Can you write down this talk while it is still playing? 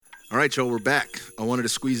right, y'all, we're back. I wanted to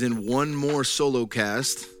squeeze in one more solo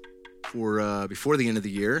cast for before the end of the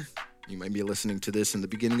year. You might be listening to this in the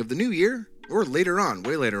beginning of the new year or later on,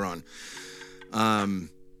 way later on.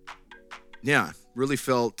 Really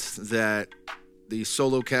felt that the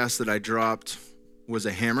solo cast that I dropped was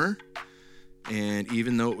a hammer. And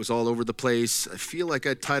even though it was all over the place, I feel like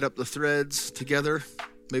I tied up the threads together.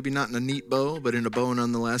 Maybe not in a neat bow, but in a bow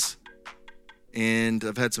nonetheless. And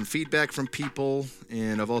I've had some feedback from people,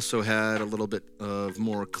 and I've also had a little bit of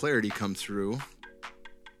more clarity come through.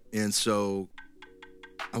 And so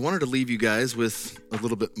I wanted to leave you guys with a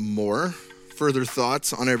little bit more further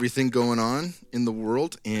thoughts on everything going on in the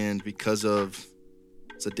world. And because of,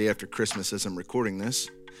 it's a day after Christmas as I'm recording this,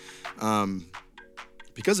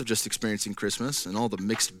 because of just experiencing Christmas and all the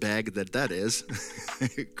mixed bag that is,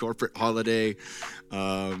 corporate holiday,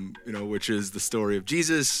 which is the story of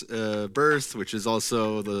Jesus' birth, which is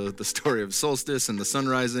also the story of solstice and the sun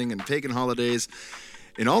rising and pagan holidays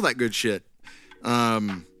and all that good shit.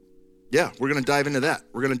 We're going to dive into that.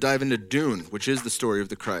 We're going to dive into Dune, which is the story of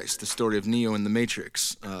the Christ, the story of Neo in the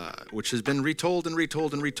Matrix, which has been retold and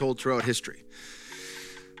retold and retold throughout history.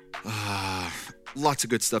 Lots of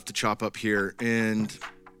good stuff to chop up here, and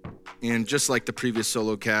just like the previous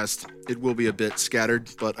solo cast, it will be a bit scattered,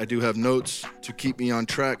 but I do have notes to keep me on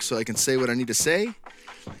track so I can say what I need to say,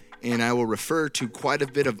 and I will refer to quite a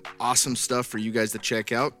bit of awesome stuff for you guys to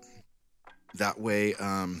check out. That way,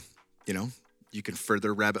 you can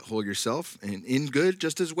further rabbit hole yourself, and in good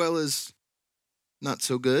just as well as not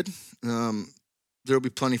so good. There will be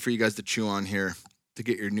plenty for you guys to chew on here to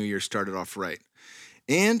get your new year started off right.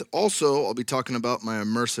 And also, I'll be talking about my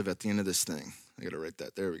immersive at the end of this thing. I got to write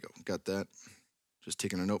that. There we go. Got that. Just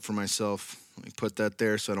taking a note for myself. Let me put that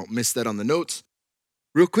there so I don't miss that on the notes.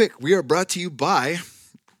 Real quick, we are brought to you by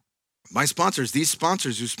my sponsors. These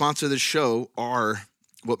sponsors who sponsor this show are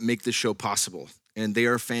what make this show possible, and they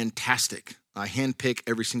are fantastic. I handpick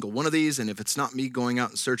every single one of these, and if it's not me going out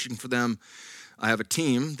and searching for them, I have a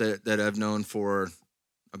team that I've known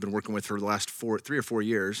I've been working with for the last 3 or 4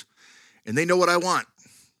 years, and they know what I want.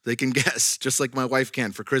 They can guess, just like my wife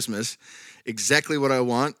can for Christmas, exactly what I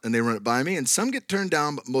want, and they run it by me. And some get turned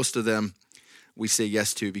down, but most of them we say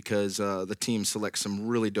yes to because the team selects some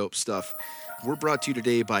really dope stuff. We're brought to you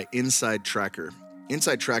today by Inside Tracker.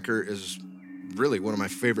 Inside Tracker is really one of my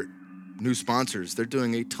favorite new sponsors. They're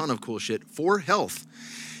doing a ton of cool shit for health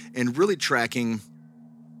and really tracking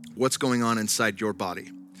what's going on inside your body.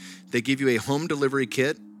 They give you a home delivery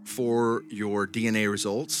kit for your DNA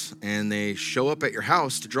results, and they show up at your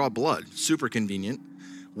house to draw blood. Super convenient.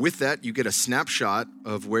 With that, you get a snapshot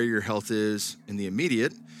of where your health is in the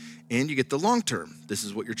immediate, and you get the long term. This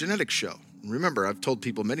is what your genetics show. Remember, I've told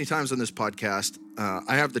people many times on this podcast,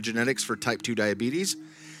 I have the genetics for type 2 diabetes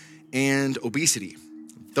and obesity.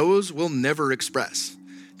 Those will never express.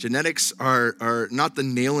 Genetics are not the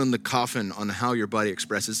nail in the coffin on how your body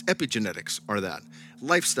expresses. Epigenetics are that.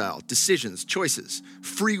 Lifestyle, decisions, choices,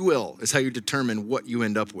 free will is how you determine what you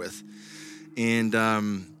end up with. And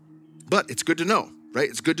but it's good to know, right?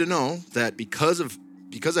 It's good to know that because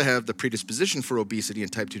I have the predisposition for obesity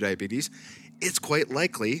and type 2 diabetes, it's quite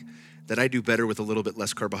likely that I do better with a little bit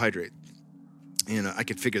less carbohydrate. And I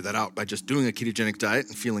could figure that out by just doing a ketogenic diet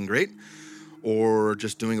and feeling great, or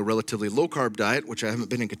just doing a relatively low-carb diet, which I haven't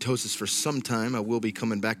been in ketosis for some time. I will be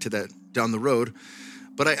coming back to that down the road.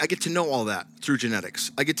 But I get to know all that through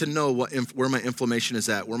genetics. I get to know where my inflammation is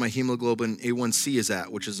at, where my hemoglobin A1C is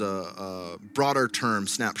at, which is a broader term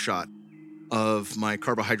snapshot of my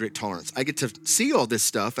carbohydrate tolerance. I get to see all this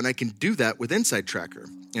stuff, and I can do that with Inside Tracker.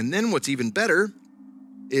 And then what's even better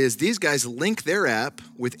is these guys link their app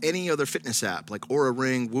with any other fitness app, like Oura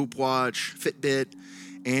Ring, Whoop Watch, Fitbit,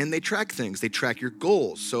 and they track things. They track your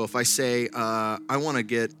goals. So if I say, I want to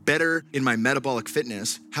get better in my metabolic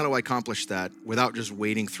fitness, how do I accomplish that without just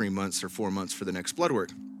waiting 3 months or 4 months for the next blood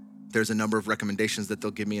work? There's a number of recommendations that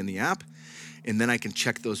they'll give me in the app, and then I can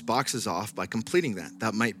check those boxes off by completing that.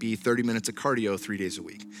 That might be 30 minutes of cardio 3 days a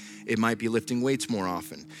week. It might be lifting weights more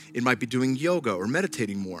often. It might be doing yoga or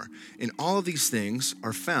meditating more. And all of these things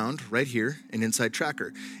are found right here in Inside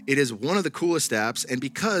Tracker. It is one of the coolest apps, and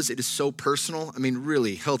because it is so personal, I mean,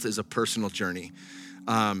 really, health is a personal journey.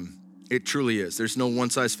 It truly is. There's no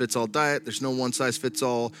one-size-fits-all diet. There's no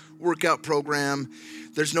one-size-fits-all workout program.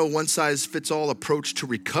 There's no one-size-fits-all approach to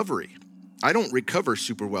recovery. I don't recover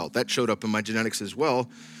super well. That showed up in my genetics as well,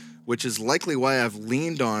 which is likely why I've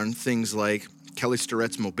leaned on things like Kelly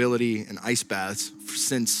Starrett's mobility and ice baths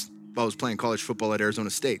since I was playing college football at Arizona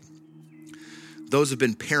State. Those have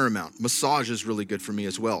been paramount. Massage is really good for me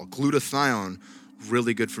as well. Glutathione,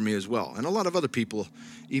 really good for me as well. And a lot of other people,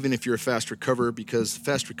 even if you're a fast recoverer, because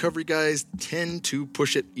fast recovery guys tend to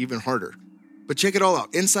push it even harder. But check it all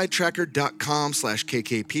out,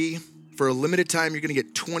 InsideTracker.com/KKP. For a limited time, you're going to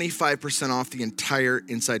get 25% off the entire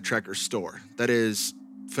Inside Tracker store. That is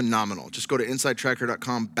phenomenal. Just go to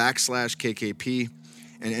InsideTracker.com/KKP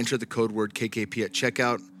and enter the code word KKP at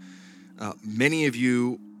checkout. Many of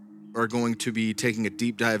you are going to be taking a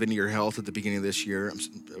deep dive into your health at the beginning of this year.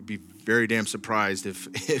 I'd be very damn surprised if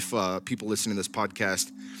people listening to this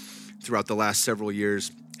podcast throughout the last several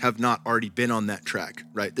years have not already been on that track,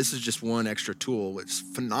 right? This is just one extra tool. It's a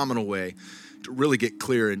phenomenal way to really get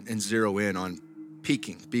clear and zero in on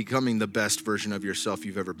peaking, becoming the best version of yourself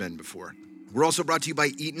you've ever been before. We're also brought to you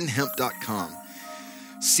by EatonHemp.com.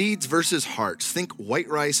 Seeds versus hearts. Think white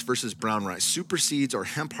rice versus brown rice. Super seeds are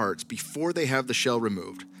hemp hearts before they have the shell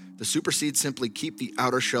removed. The super seeds simply keep the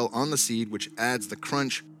outer shell on the seed, which adds the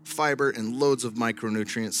crunch, fiber, and loads of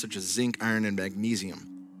micronutrients such as zinc, iron, and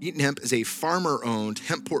magnesium. Eaton Hemp is a farmer-owned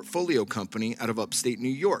hemp portfolio company out of upstate New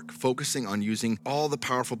York, focusing on using all the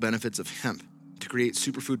powerful benefits of hemp to create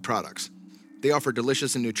superfood products. They offer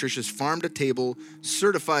delicious and nutritious farm-to-table,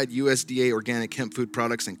 certified USDA organic hemp food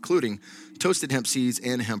products, including toasted hemp seeds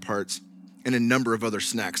and hemp hearts, and a number of other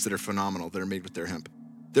snacks that are phenomenal that are made with their hemp.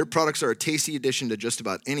 Their products are a tasty addition to just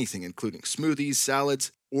about anything, including smoothies,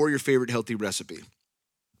 salads, or your favorite healthy recipe.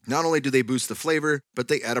 Not only do they boost the flavor, but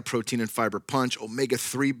they add a protein and fiber punch,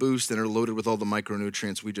 omega-3 boost, and are loaded with all the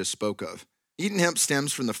micronutrients we just spoke of. Eaton Hemp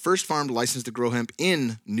stems from the first farm licensed to grow hemp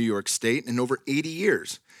in New York State in over 80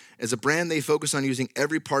 years. As a brand, they focus on using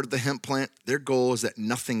every part of the hemp plant. Their goal is that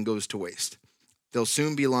nothing goes to waste. They'll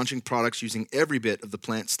soon be launching products using every bit of the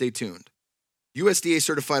plant. Stay tuned. USDA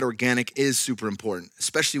certified organic is super important,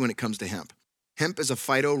 especially when it comes to hemp. Hemp is a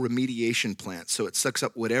phytoremediation plant, so it sucks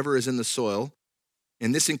up whatever is in the soil,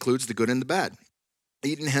 and this includes the good and the bad.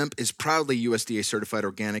 Eaton Hemp is proudly USDA certified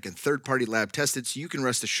organic and third-party lab tested, so you can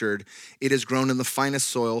rest assured it is grown in the finest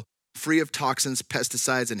soil, free of toxins,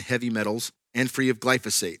 pesticides, and heavy metals, and free of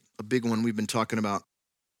glyphosate, a big one we've been talking about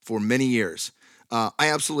for many years. I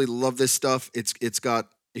absolutely love this stuff. It's got,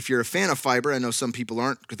 if you're a fan of fiber, I know some people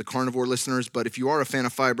aren't, the carnivore listeners, but if you are a fan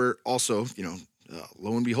of fiber, also,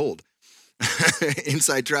 lo and behold,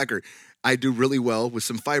 Inside Tracker, I do really well with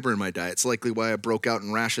some fiber in my diet. It's likely why I broke out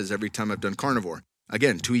in rashes every time I've done carnivore.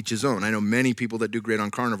 Again, to each his own. I know many people that do great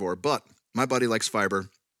on carnivore, but my body likes fiber.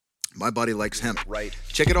 My body likes hemp. Right.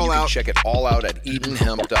 Check it all out. Check it all out at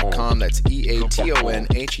EatonHemp.com. That's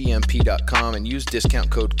EatonHemp.com, and use discount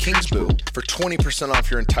code KINGSBOO for 20% off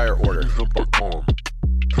your entire order. EatonHemp.com.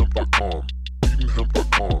 Hemp.com.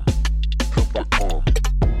 EatonHemp.com. Hemp.com.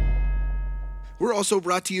 We're also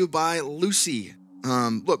brought to you by Lucy.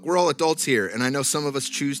 Look, we're all adults here, and I know some of us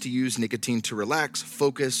choose to use nicotine to relax,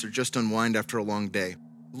 focus, or just unwind after a long day.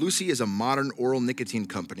 Lucy is a modern oral nicotine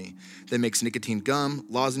company that makes nicotine gum,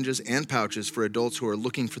 lozenges, and pouches for adults who are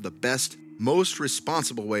looking for the best, most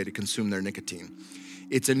responsible way to consume their nicotine.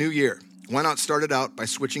 It's a new year. Why not start it out by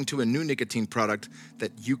switching to a new nicotine product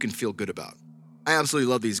that you can feel good about? I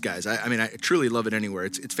absolutely love these guys. I mean, I truly love it anywhere.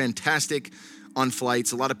 It's fantastic on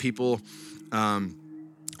flights. A lot of people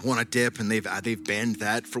want to dip, and they've banned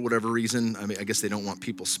that for whatever reason. I mean, I guess they don't want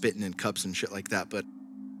people spitting in cups and shit like that, but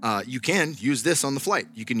you can use this on the flight.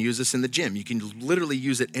 You can use this in the gym. You can literally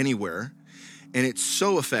use it anywhere, and it's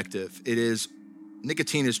so effective.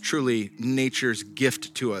 Nicotine is truly nature's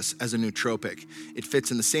gift to us as a nootropic. It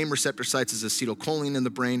fits in the same receptor sites as acetylcholine in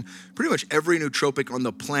the brain. Pretty much every nootropic on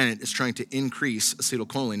the planet is trying to increase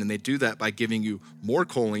acetylcholine, and they do that by giving you more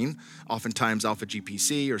choline, oftentimes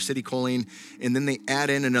alpha-GPC or acetylcholine, and then they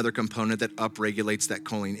add in another component that upregulates that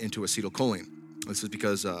choline into acetylcholine. This is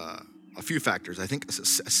because a few factors. I think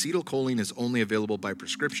acetylcholine is only available by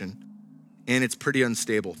prescription, and it's pretty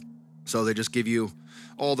unstable. So they just give you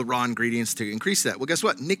all the raw ingredients to increase that. Well, guess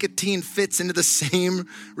what? Nicotine fits into the same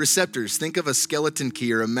receptors. Think of a skeleton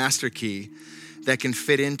key or a master key that can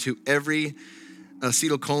fit into every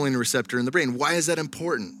acetylcholine receptor in the brain. Why is that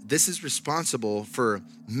important? This is responsible for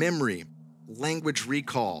memory, language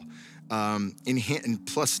recall, and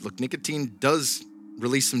plus, look, nicotine does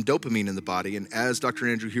release some dopamine in the body. And as Dr.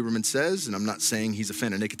 Andrew Huberman says, and I'm not saying he's a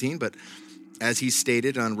fan of nicotine, but as he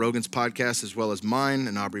stated on Rogan's podcast, as well as mine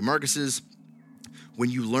and Aubrey Marcus's, when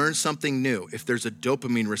you learn something new, if there's a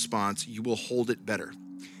dopamine response, you will hold it better.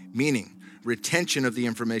 Meaning, retention of the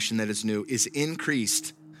information that is new is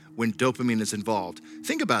increased when dopamine is involved.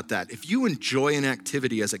 Think about that. If you enjoy an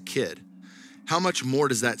activity as a kid, how much more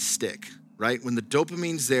does that stick, right? When the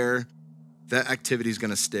dopamine's there, that activity is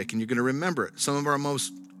going to stick, and you're going to remember it. Some of our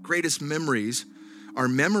most greatest memories are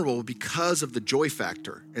memorable because of the joy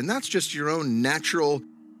factor. And that's just your own natural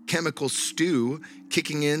chemical stew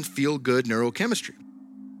kicking in feel-good neurochemistry.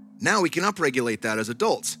 Now we can upregulate that as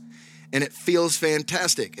adults, and it feels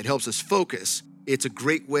fantastic. It helps us focus. It's a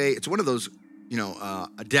great way. It's one of those,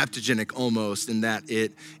 adaptogenic almost, in that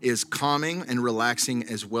it is calming and relaxing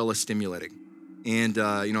as well as stimulating. And,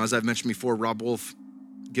 as I've mentioned before, Rob Wolf,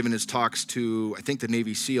 given his talks to, I think, the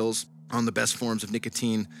Navy SEALs on the best forms of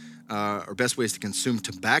nicotine or best ways to consume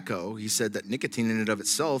tobacco, he said that nicotine in and of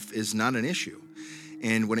itself is not an issue.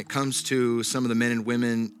 And when it comes to some of the men and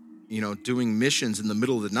women, doing missions in the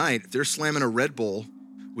middle of the night, if they're slamming a Red Bull,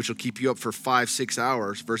 which will keep you up for 5-6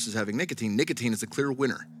 hours versus having nicotine is a clear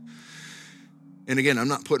winner. And again, I'm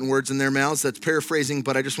not putting words in their mouths. That's paraphrasing,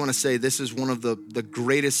 but I just want to say this is one of the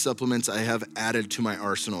greatest supplements I have added to my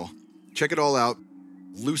arsenal. Check it all out,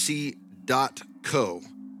 lucy.co,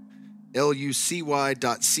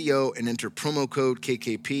 lucy.co, and enter promo code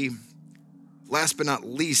KKP. Last but not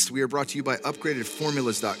least, we are brought to you by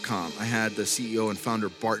upgradedformulas.com. I had the CEO and founder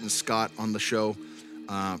Barton Scott on the show.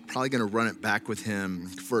 Probably going to run it back with him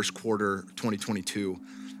first quarter 2022.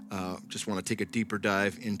 Just want to take a deeper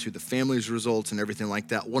dive into the family's results and everything like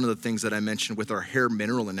that. One of the things that I mentioned with our hair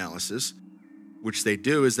mineral analysis, which they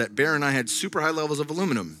do, is that Bear and I had super high levels of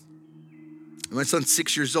aluminum. My son's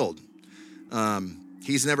 6 years old.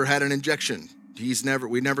 He's never had an injection.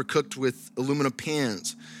 We never cooked with aluminum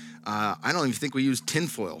pans. I don't even think we used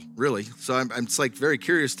tinfoil, really. So it's very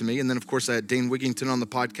curious to me. And then, of course, I had Dane Wigington on the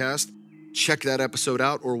podcast. Check that episode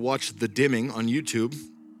out or watch The Dimming on YouTube.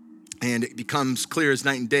 And it becomes clear as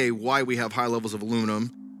night and day why we have high levels of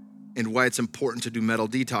aluminum and why it's important to do metal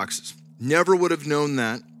detoxes. Never would have known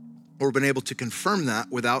that or been able to confirm that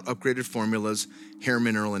without Upgraded Formulas hair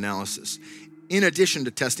mineral analysis. In addition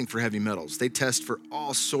to testing for heavy metals, they test for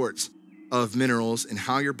all sorts of minerals and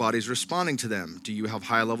how your body's responding to them. Do you have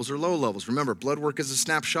high levels or low levels? Remember, blood work is a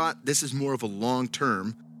snapshot. This is more of a long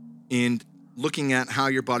term in looking at how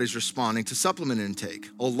your body's responding to supplement intake.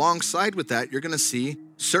 Alongside with that, you're going to see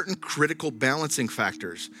certain critical balancing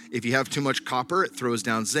factors. If you have too much copper, it throws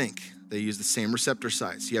down zinc. They use the same receptor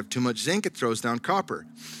sites. You have too much zinc, it throws down copper.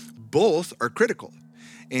 Both are critical.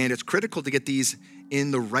 And it's critical to get these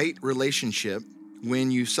in the right relationship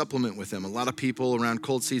when you supplement with them. A lot of people around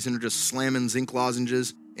cold season are just slamming zinc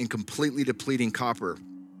lozenges and completely depleting copper.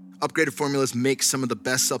 Upgraded Formulas make some of the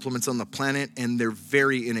best supplements on the planet, and they're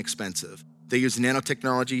very inexpensive. They use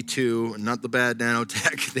nanotechnology too, not the bad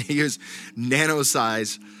nanotech. They use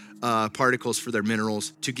nano-size particles for their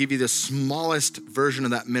minerals to give you the smallest version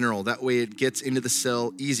of that mineral. That way it gets into the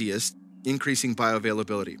cell easiest, increasing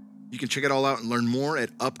bioavailability. You can check it all out and learn more at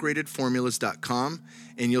upgradedformulas.com,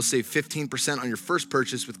 and you'll save 15% on your first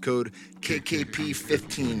purchase with code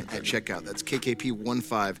KKP15 at checkout. That's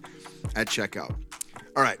KKP15 at checkout.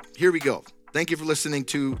 All right, here we go. Thank you for listening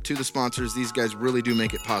to the sponsors. These guys really do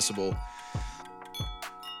make it possible.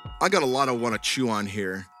 I got a lot I want to chew on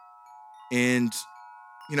here. And,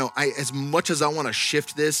 as much as I want to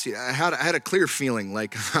shift this, I had a clear feeling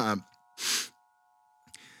like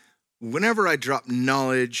whenever I drop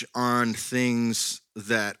knowledge on things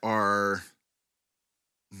that are,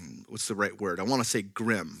 what's the right word? I want to say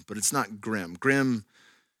grim, but it's not grim. Grim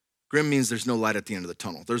means there's no light at the end of the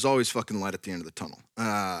tunnel. There's always fucking light at the end of the tunnel.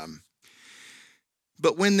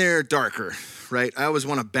 But when they're darker, right, I always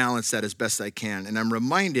want to balance that as best I can. And I'm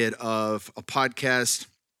reminded of a podcast,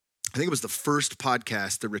 I think it was the first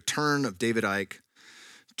podcast, The Return of David Icke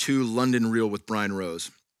to London Real with Brian Rose,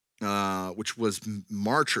 which was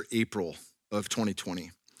March or April of 2020.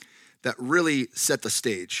 That really set the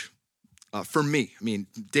stage for me. I mean,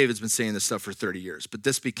 David's been saying this stuff for 30 years, but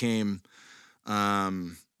this became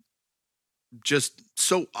just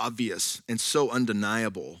so obvious and so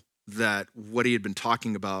undeniable that what he had been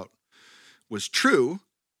talking about was true,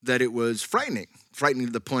 that it was frightening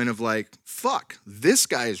to the point of fuck, this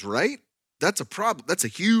guy is right. That's a problem. That's a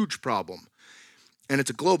huge problem. And it's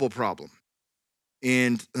a global problem.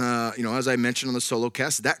 And, as I mentioned on the solo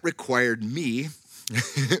cast, that required me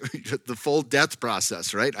the full death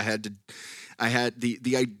process, right? I had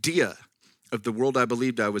the idea of the world I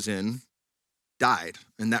believed I was in died,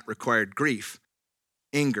 and that required grief,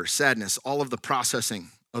 anger, sadness, all of the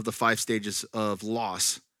processing of the 5 stages of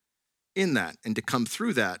loss in that, and to come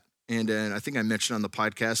through that. And I think I mentioned on the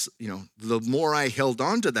podcast, the more I held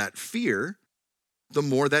on to that fear, the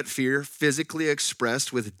more that fear physically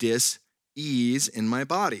expressed with dis-ease in my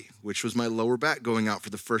body, which was my lower back going out for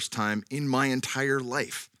the first time in my entire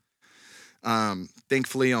life.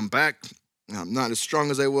 Thankfully, I'm back. I'm not as strong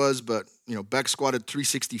as I was, but, back squatted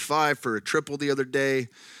 365 for a triple the other day,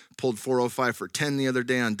 pulled 405 for 10 the other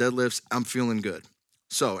day on deadlifts. I'm feeling good.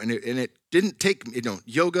 So, and it didn't take,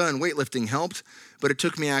 yoga and weightlifting helped, but it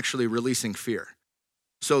took me actually releasing fear.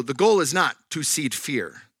 So the goal is not to seed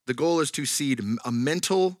fear. The goal is to seed a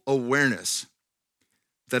mental awareness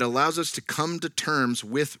that allows us to come to terms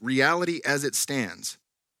with reality as it stands.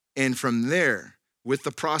 And from there, with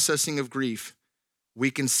the processing of grief,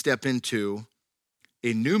 we can step into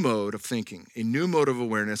a new mode of thinking, a new mode of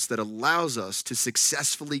awareness that allows us to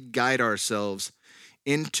successfully guide ourselves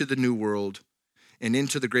into the new world and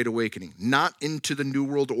into the Great Awakening, not into the New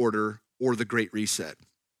World Order or the Great Reset.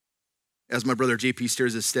 As my brother JP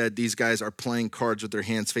Steers has said, these guys are playing cards with their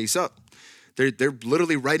hands face up. They're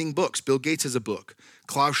literally writing books. Bill Gates has a book.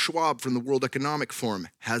 Klaus Schwab from the World Economic Forum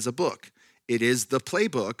has a book. It is the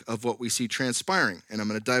playbook of what we see transpiring. And I'm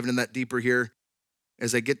going to dive into that deeper here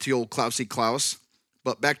as I get to old Klausy Klaus.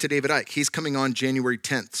 But back to David Icke. He's coming on January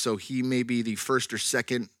 10th, so he may be the first or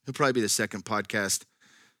second. He'll probably be the second podcast.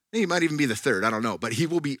 He might even be the third. I don't know. But he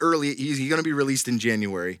will be early. He's going to be released in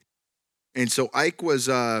January. And so Icke was...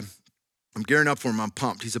 I'm gearing up for him. I'm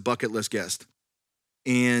pumped. He's a bucket list guest.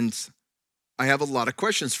 And I have a lot of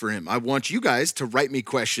questions for him. I want you guys to write me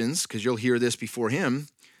questions because you'll hear this before him.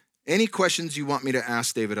 Any questions you want me to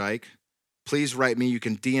ask David Icke, please write me. You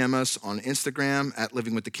can DM us on Instagram at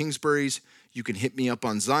Living with the Kingsburys. You can hit me up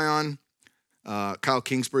on Zion. Kyle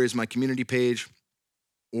Kingsbury is my community page.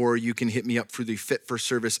 Or you can hit me up through the Fit for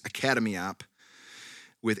Service Academy app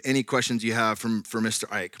with any questions you have for Mr.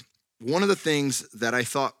 Icke. One of the things that I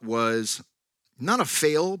thought was not a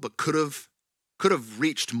fail, but could have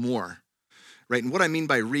reached more, right? And what I mean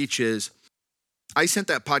by reach is I sent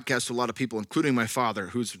that podcast to a lot of people, including my father,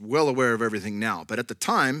 who's well aware of everything now. But at the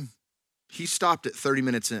time, he stopped at 30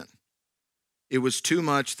 minutes in. It was too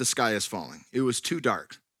much, the sky is falling. It was too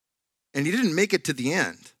dark. And he didn't make it to the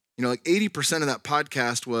end. Like 80% of that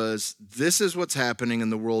podcast was, this is what's happening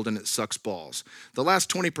in the world and it sucks balls. The last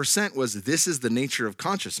 20% was, this is the nature of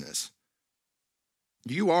consciousness.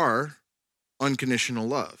 You are unconditional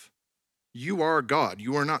love. You are God.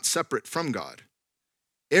 You are not separate from God.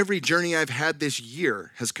 Every journey I've had this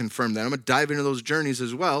year has confirmed that. I'm going to dive into those journeys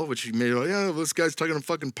as well, which you may be like, yeah, this guy's talking a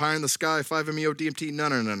fucking pie in the sky, 5-MeO DMT.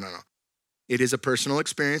 No. It is a personal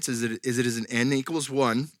experience. Is it an N equals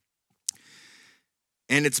 1.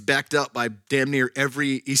 And it's backed up by damn near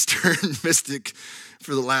every Eastern mystic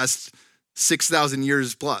for the last 6,000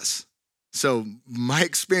 years plus. So my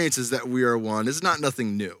experience is that we are one. It's not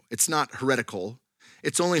nothing new. It's not heretical.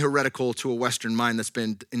 It's only heretical to a Western mind that's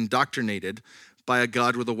been indoctrinated by a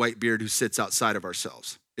God with a white beard who sits outside of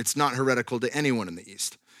ourselves. It's not heretical to anyone in the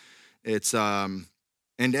East. It's and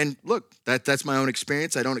look, that's my own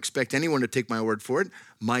experience. I don't expect anyone to take my word for it.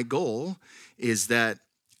 My goal is that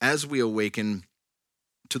as we awaken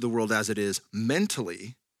to the world as it is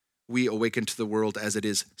mentally, we awaken to the world as it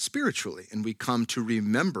is spiritually, and we come to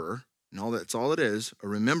remember, and that's all it is, a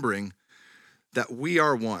remembering that we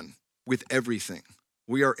are one with everything.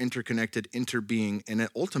 We are interconnected, interbeing, and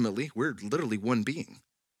ultimately, we're literally one being.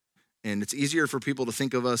 And it's easier for people to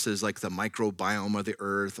think of us as like the microbiome of the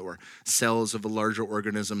earth or cells of a larger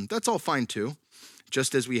organism. That's all fine too.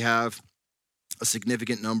 Just as we have a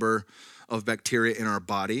significant number of bacteria in our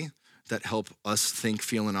body that help us think,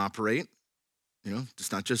 feel, and operate.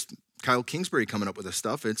 It's not just Kyle Kingsbury coming up with this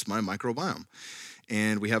stuff. It's my microbiome.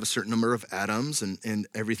 And we have a certain number of atoms and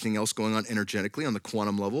everything else going on energetically on the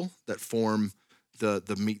quantum level that form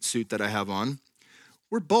the meat suit that I have on.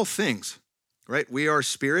 We're both things, right? We are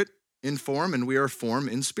spirit in form and we are form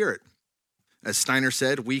in spirit. As Steiner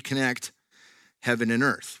said, we connect heaven and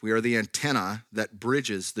earth. We are the antenna that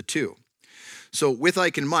bridges the two. So with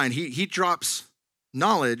Icke in mind, he drops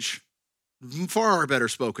knowledge far better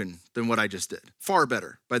spoken than what I just did. Far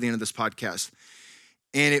better by the end of this podcast.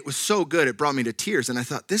 And it was so good, it brought me to tears. And I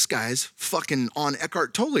thought, this guy's fucking on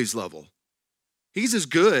Eckhart Tolle's level. He's as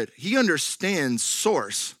good. He understands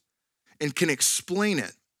source and can explain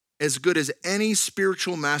it as good as any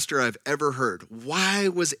spiritual master I've ever heard. Why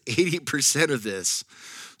was 80% of this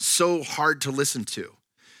so hard to listen to?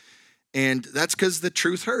 And that's because the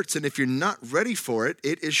truth hurts. And if you're not ready for it,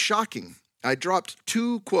 it is shocking. I dropped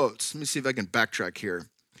 2 quotes. Let me see if I can backtrack here.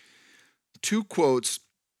 2 quotes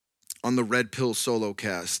on the Red Pill solo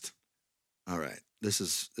cast. All right, this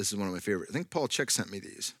is one of my favorite. I think Paul Chek sent me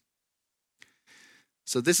these.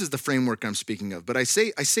 So this is the framework I'm speaking of. But I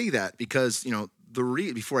say that because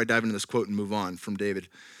before I dive into this quote and move on from David,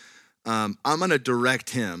 I'm going to direct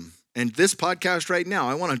him. And this podcast right now,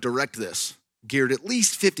 I want to direct this geared at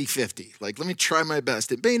least 50-50. Like, let me try my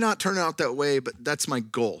best. It may not turn out that way, but that's my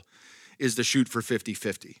goal, is to shoot for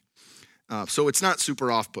 50-50. So it's not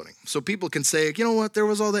super off-putting. So people can say, you know what, there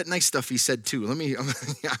was all that nice stuff he said too. I'm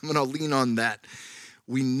going to lean on that.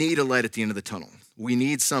 We need a light at the end of the tunnel. We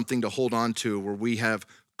need something to hold on to where we have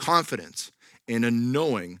confidence and a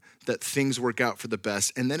knowing that things work out for the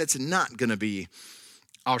best, and that it's not going to be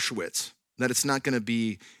Auschwitz, that it's not going to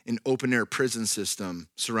be an open-air prison system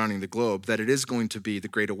surrounding the globe, that it is going to be the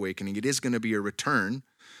Great Awakening. It is going to be a return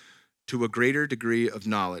to a greater degree of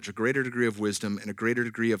knowledge, a greater degree of wisdom, and a greater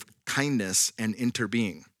degree of kindness and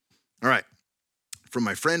interbeing. All right, from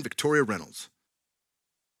my friend Victoria Reynolds.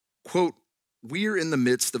 Quote, "We're in the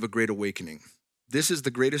midst of a great awakening. This is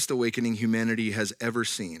the greatest awakening humanity has ever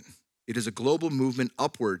seen. It is a global movement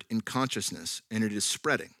upward in consciousness, and it is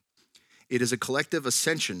spreading. It is a collective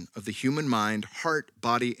ascension of the human mind, heart,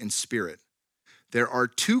 body, and spirit. There are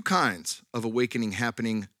two kinds of awakening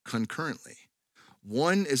happening concurrently.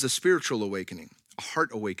 One is a spiritual awakening, a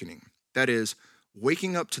heart awakening. That is,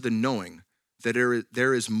 waking up to the knowing that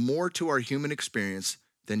there is more to our human experience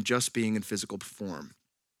than just being in physical form,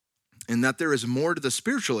 and that there is more to the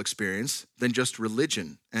spiritual experience than just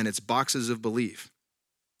religion and its boxes of belief.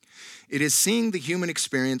 It is seeing the human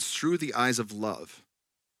experience through the eyes of love.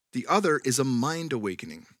 The other is a mind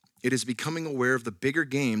awakening. It is becoming aware of the bigger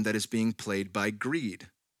game that is being played by greed.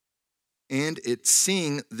 And it's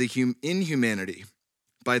seeing the inhumanity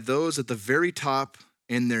by those at the very top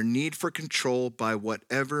and their need for control by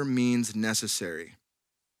whatever means necessary.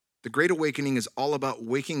 The Great Awakening is all about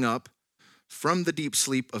waking up from the deep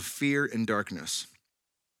sleep of fear and darkness.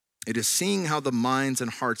 It is seeing how the minds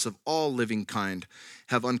and hearts of all living kind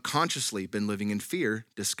have unconsciously been living in fear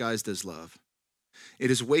disguised as love.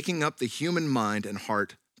 It is waking up the human mind and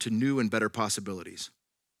heart to new and better possibilities.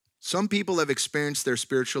 Some people have experienced their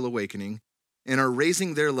spiritual awakening and are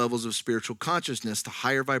raising their levels of spiritual consciousness to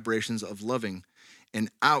higher vibrations of loving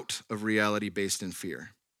and out of reality based in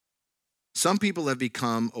fear. Some people have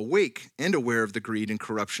become awake and aware of the greed and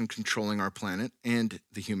corruption controlling our planet and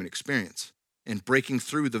the human experience, and breaking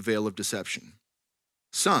through the veil of deception.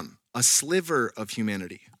 Some, a sliver of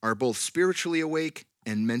humanity, are both spiritually awake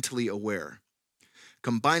and mentally aware.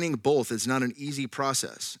 Combining both is not an easy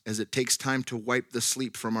process, as it takes time to wipe the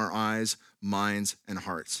sleep from our eyes, minds, and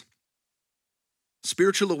hearts.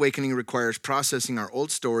 Spiritual awakening requires processing our old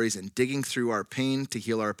stories and digging through our pain to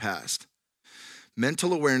heal our past.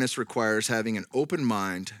 Mental awareness requires having an open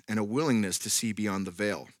mind and a willingness to see beyond the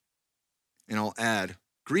veil. And I'll add,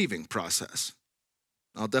 grieving process.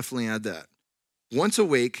 I'll definitely add that. Once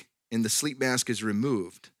awake and the sleep mask is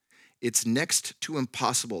removed, it's next to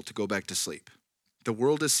impossible to go back to sleep. The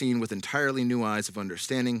world is seen with entirely new eyes of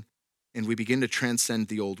understanding, and we begin to transcend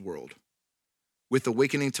the old world. With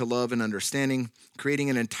awakening to love and understanding, creating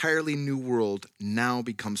an entirely new world now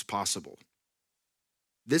becomes possible.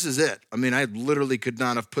 This is it. I mean, I literally could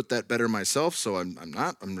not have put that better myself, so I'm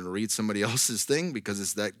not. I'm going to read somebody else's thing because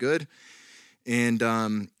it's that good. And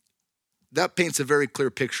that paints a very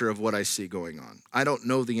clear picture of what I see going on. I don't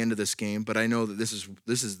know the end of this game, but I know that this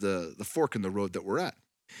is the fork in the road that we're at.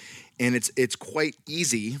 And it's quite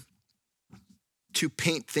easy to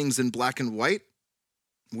paint things in black and white.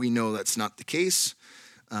 We know that's not the case.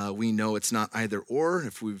 We know it's not either or.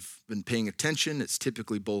 If we've been paying attention, it's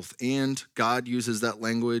typically both and. God uses that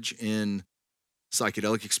language in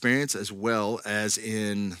Psychedelic Experience as well as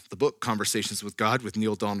in the book Conversations with God with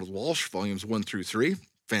Neil Donald Walsh, volumes 1 through 3.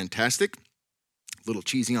 Fantastic. A little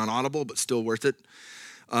cheesy on Audible, but still worth it.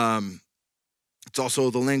 It's also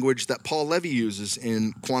the language that Paul Levy uses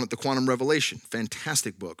in The Quantum Revelation.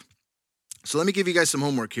 Fantastic book. So let me give you guys some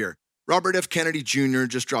homework here. Robert F. Kennedy Jr.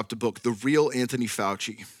 just dropped a book, The Real Anthony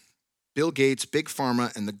Fauci, Bill Gates, Big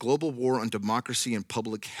Pharma, and the Global War on Democracy and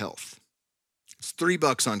Public Health. It's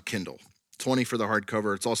 $3 on Kindle, $20 for the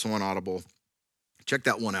hardcover. It's also on Audible. Check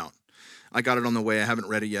that one out. I got it on the way. I haven't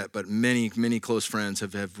read it yet, but many, many close friends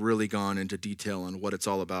have really gone into detail on what it's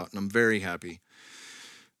all about, and I'm very happy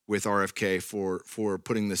with RFK for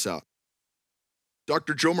putting this out.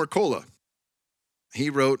 Dr. Joe Mercola, he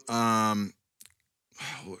wrote The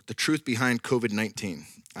Truth Behind COVID-19.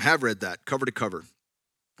 I have read that cover to cover.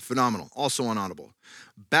 Phenomenal. Also on Audible.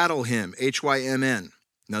 Battle Hymn, Hymn.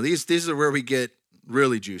 Now these are where we get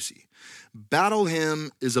really juicy. Battle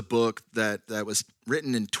Hymn is a book that was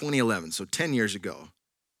written in 2011, so 10 years ago.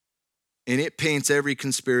 And it paints every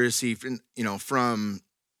conspiracy, from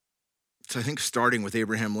I think starting with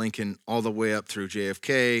Abraham Lincoln all the way up through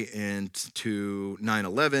JFK and to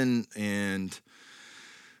 9/11 and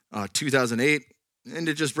 2008. And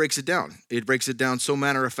it just breaks it down. It breaks it down so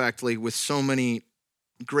matter-of-factly with so many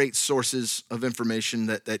great sources of information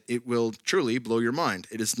that it will truly blow your mind.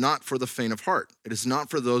 It is not for the faint of heart. It is not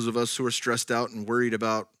for those of us who are stressed out and worried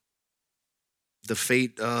about the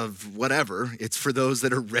fate of whatever. It's for those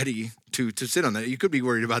that are ready to sit on that. You could be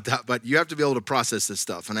worried about that, but you have to be able to process this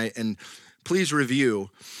stuff. And please review,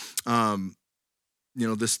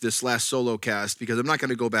 this last solo cast, because I'm not going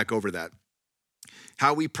to go back over that.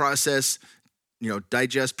 How we process,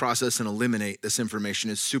 digest, process, and eliminate this information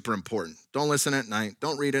is super important. Don't listen at night.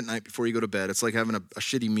 Don't read at night before you go to bed. It's like having a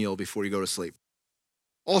shitty meal before you go to sleep.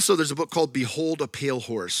 Also, there's a book called Behold a Pale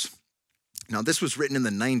Horse. Now, this was written in the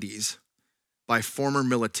 90s by former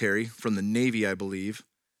military from the Navy, I believe,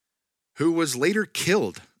 who was later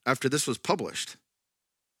killed after this was published.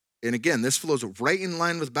 And again, this flows right in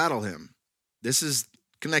line with Battle Hymn. This is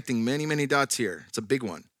connecting many, many dots here. It's a big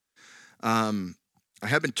one. I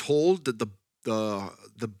have been told that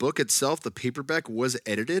the book itself, the paperback, was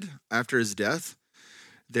edited after his death.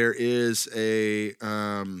 There is a,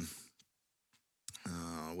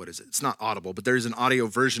 what is it? It's not Audible, but there's an audio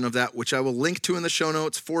version of that, which I will link to in the show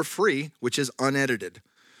notes for free, which is unedited.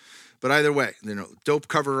 But either way, dope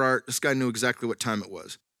cover art. This guy knew exactly what time it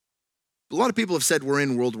was. A lot of people have said we're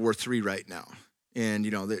in World War III right now. And,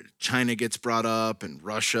 that China gets brought up and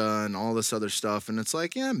Russia and all this other stuff. And it's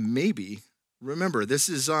like, yeah, maybe. Remember, this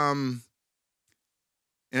is, and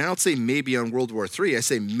I don't say maybe on World War III. I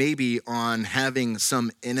say maybe on having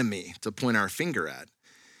some enemy to point our finger at.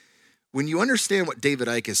 When you understand what David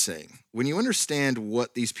Icke is saying, when you understand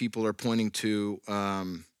what these people are pointing to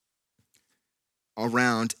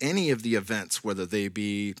around any of the events, whether they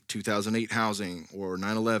be 2008 housing or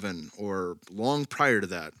 9/11 or long prior to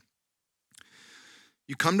that,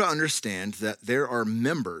 you come to understand that there are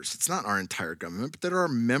members, it's not our entire government, but there are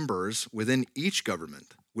members within each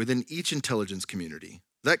government, within each intelligence community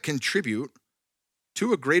that contribute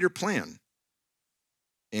to a greater plan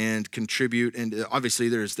and contribute. And obviously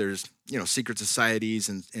there's secret societies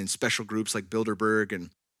and special groups like Bilderberg. And,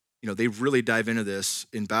 they really dive into this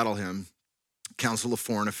in Battle Hymn, Council of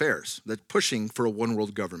Foreign Affairs, that's pushing for a one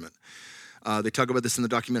world government. They talk about this in the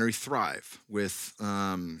documentary Thrive with,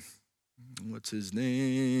 what's his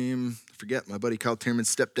name? I forget. My buddy Kyle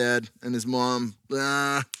Tierman's stepdad and his mom.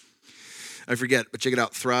 I forget, but check it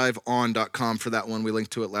out. ThriveOn.com for that one. We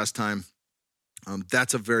linked to it last time.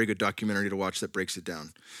 That's a very good documentary to watch that breaks it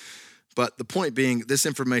down. But the point being, this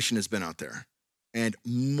information has been out there. And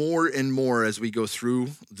more as we go through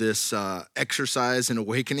this exercise and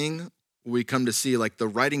awakening, we come to see like the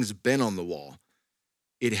writing's been on the wall.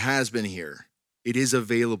 It has been here. It is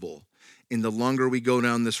available. And the longer we go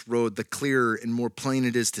down this road, the clearer and more plain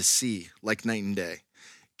it is to see, like night and day.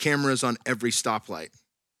 Cameras on every stoplight,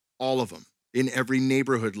 all of them, in every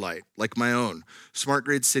neighborhood light, like my own. Smart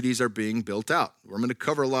grid cities are being built out. We're going to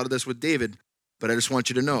cover a lot of this with David, but I just want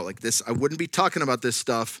you to know, like this, I wouldn't be talking about this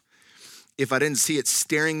stuff if I didn't see it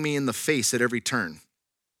staring me in the face at every turn.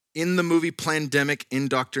 In the movie Plandemic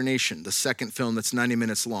Indoctrination, the second film that's 90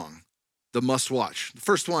 minutes long, the must watch. The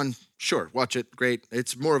first one, sure, watch it, great.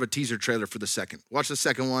 It's more of a teaser trailer for the second. Watch the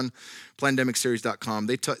second one, plandemicseries.com.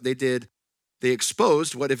 They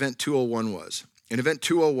exposed what Event 201 was. And Event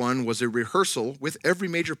 201 was a rehearsal with every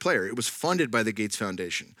major player. It was funded by the Gates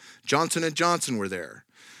Foundation. Johnson & Johnson were there.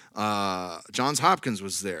 Johns Hopkins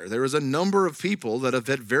was there. There was a number of people that have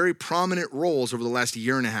had very prominent roles over the last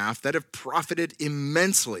year and a half that have profited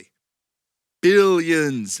immensely.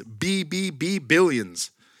 Billions,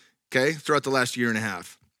 billions. Okay, throughout the last year and a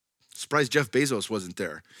half. Surprised Jeff Bezos wasn't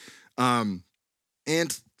there. And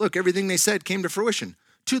look, everything they said came to fruition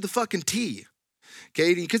to the fucking T.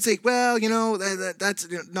 Okay, you could say, well, that's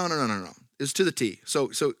no. It's to the T.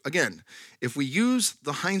 So again, if we use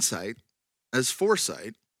the hindsight as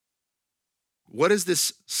foresight, what is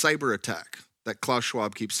this cyber attack that Klaus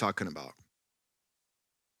Schwab keeps talking about?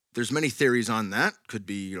 There's many theories on that. Could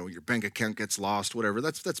be, your bank account gets lost, whatever.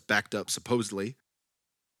 That's backed up supposedly.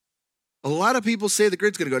 A lot of people say the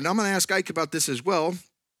grid's going to go. Now I'm going to ask Ike about this as well.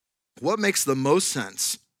 What makes the most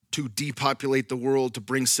sense to depopulate the world, to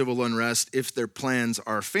bring civil unrest if their plans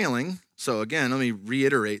are failing? So again, let me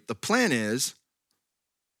reiterate. The plan is,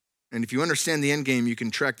 and if you understand the end game, you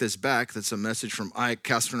can track this back. That's a message from Ike,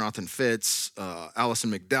 Castronaut and Fitz,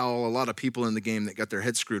 Allison McDowell, a lot of people in the game that got their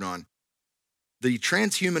heads screwed on. The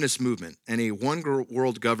transhumanist movement and a one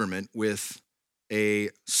world government with a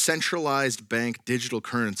centralized bank digital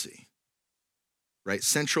currency, right?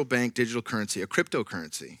 Central bank digital currency, a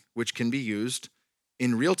cryptocurrency, which can be used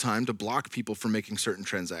in real time to block people from making certain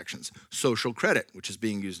transactions. Social credit, which is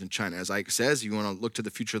being used in China. As Ike says, you want to look to the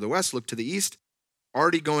future of the West, look to the East,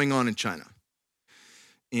 already going on in China.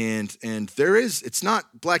 And there is, it's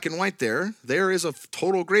not black and white there. There is a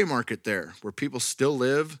total gray market there where people still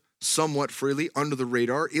live somewhat freely under the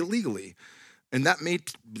radar illegally. And that may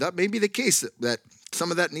be the case, that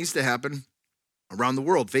some of that needs to happen around the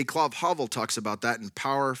world. Václav Havel talks about that in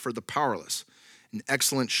Power for the Powerless, an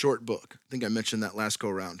excellent short book. I think I mentioned that last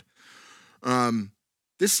go-around.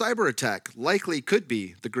 This cyber attack likely could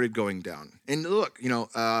be the grid going down. And look,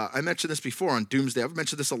 I mentioned this before on Doomsday. I've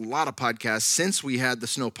mentioned this a lot of podcasts since we had the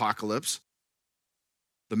snowpocalypse,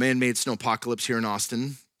 the man-made snowpocalypse here in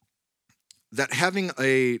Austin, that having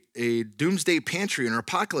a doomsday pantry or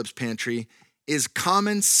apocalypse pantry is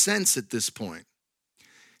common sense at this point.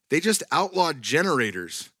 They just outlawed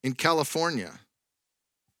generators in California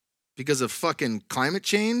because of fucking climate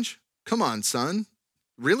change. Come on, son.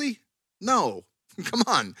 Really? No. Come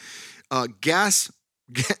on. All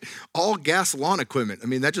gas lawn equipment. I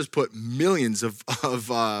mean, that just put millions of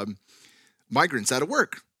migrants out of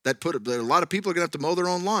work. That put a lot of people are going to have to mow their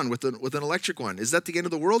own lawn with an electric one. Is that the end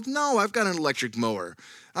of the world? No, I've got an electric mower.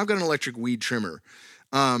 I've got an electric weed trimmer.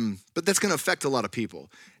 But that's going to affect a lot of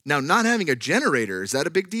people. Now, not having a generator, is that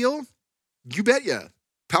a big deal? You bet ya.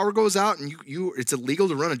 Power goes out and it's illegal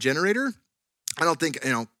to run a generator. I don't think,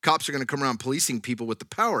 cops are going to come around policing people with the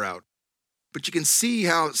power out. But you can see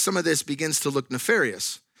how some of this begins to look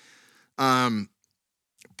nefarious.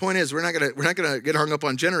 Point is, we're not gonna get hung up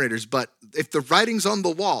on generators, but if the writing's on the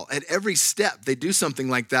wall at every step, they do something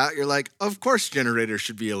like that, you're like, of course generators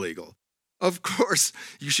should be illegal. Of course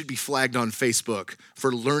you should be flagged on Facebook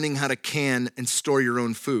for learning how to can and store your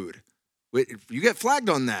own food. You get flagged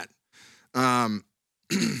on that. All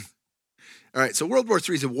right, so World War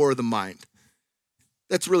III is a war of the mind.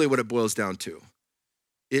 That's really what it boils down to.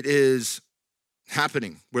 It is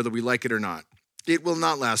happening, whether we like it or not. It will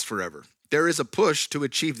not last forever. There is a push to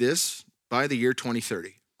achieve this by the year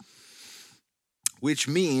 2030, which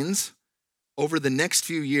means over the next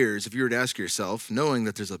few years, if you were to ask yourself, knowing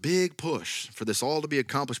that there's a big push for this all to be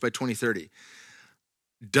accomplished by 2030,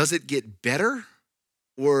 does it get better?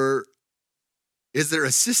 Or is there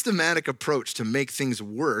a systematic approach to make things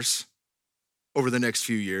worse over the next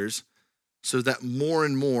few years so that more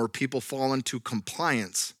and more people fall into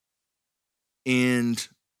compliance and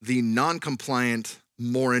the non-compliant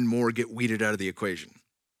more and more get weeded out of the equation?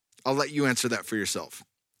 I'll let you answer that for yourself.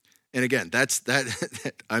 And again, that's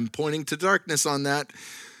that I'm pointing to darkness on that,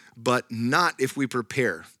 but not if we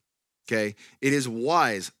prepare. Okay? It is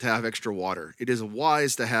wise to have extra water. It is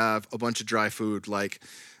wise to have a bunch of dry food like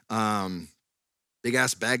big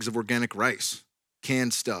ass bags of organic rice,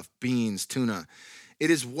 canned stuff, beans, tuna. It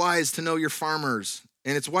is wise to know your farmers,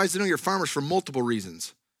 and it's wise to know your farmers for multiple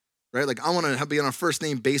reasons. Right? Like I want to be on a first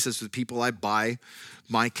name basis with people I buy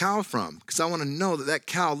my cow from because I want to know that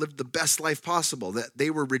cow lived the best life possible, that they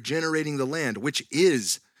were regenerating the land, which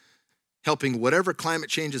is helping whatever climate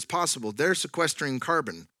change is possible. They're sequestering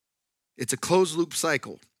carbon. It's a closed loop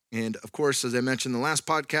cycle. And of course, as I mentioned in the last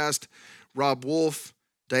podcast, Rob Wolf,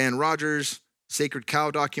 Diane Rogers, Sacred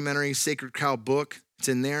Cow documentary, Sacred Cow book, it's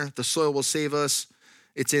in there. The Soil Will Save Us,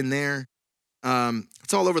 it's in there.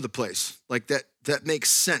 It's all over the place. Like that makes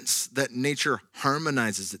sense that nature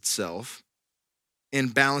harmonizes itself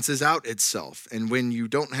and balances out itself. And when you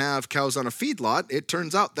don't have cows on a feedlot, it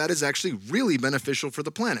turns out that is actually really beneficial for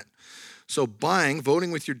the planet. So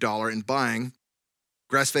voting with your dollar and buying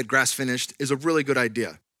grass-fed, grass-finished is a really good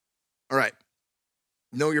idea. All right.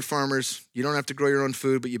 Know your farmers. You don't have to grow your own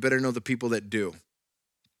food, but you better know the people that do.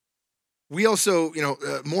 We also,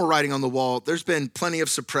 more writing on the wall. There's been plenty of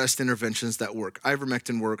suppressed interventions that work.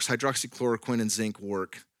 Ivermectin works. Hydroxychloroquine and zinc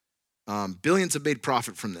work. Billions have made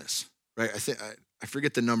profit from this, right? I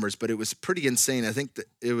forget the numbers, but it was pretty insane. I think that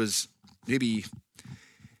it was maybe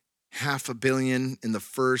 $500 million in the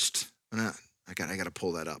first. I got to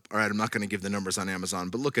pull that up. All right, I'm not going to give the numbers on Amazon,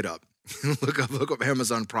 but look it up. look up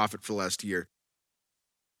Amazon profit for last year.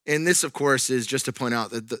 And this, of course, is just to point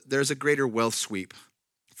out that there's a greater wealth sweep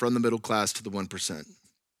from the middle class to the 1%.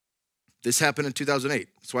 This happened in 2008.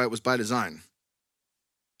 That's why it was by design.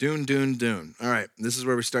 Dune. All right, this is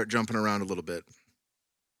where we start jumping around a little bit.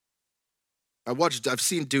 I've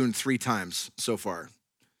seen Dune 3 times so far.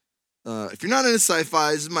 If you're not into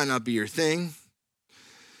sci-fi, this might not be your thing.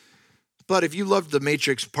 But if you loved The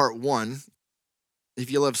Matrix Part 1, if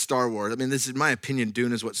you love Star Wars, this is my opinion,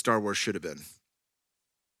 Dune is what Star Wars should have been.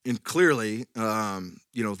 And clearly,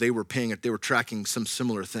 they were tracking some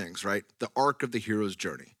similar things, right? The arc of the hero's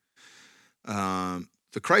journey, the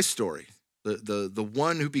Christ story, the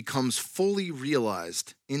one who becomes fully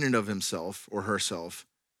realized in and of himself or herself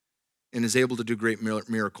and is able to do great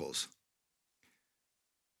miracles.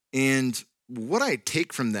 And what I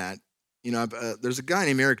take from that, there's a guy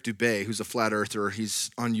named Eric Dubay who's a flat earther. He's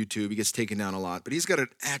on YouTube. He gets taken down a lot, but he's got an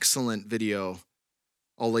excellent video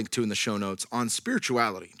I'll link to in the show notes on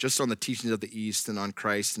spirituality, just on the teachings of the East and on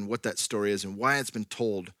Christ and what that story is and why it's been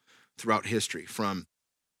told throughout history, from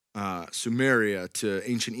Sumeria to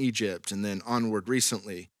ancient Egypt and then onward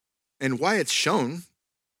recently, and why it's shown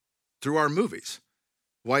through our movies,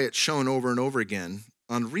 why it's shown over and over again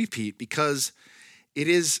on repeat, because it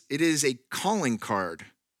is a calling card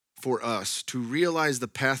for us to realize the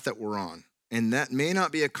path that we're on. And that may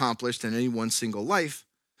not be accomplished in any one single life,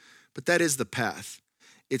 but that is the path.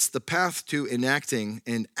 It's the path to enacting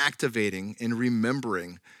and activating and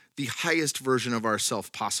remembering the highest version of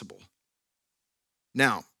ourself possible.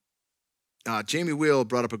 Now, Jamie Wheel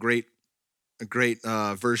brought up a great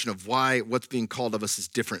version of why what's being called of us is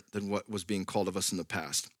different than what was being called of us in the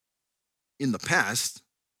past. In the past,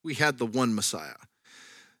 we had the one Messiah.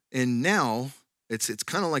 And now, it's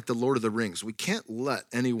kind of like the Lord of the Rings. We can't let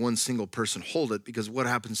any one single person hold it, because what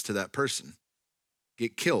happens to that person?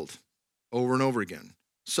 Get killed over and over again.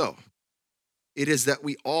 So, it is that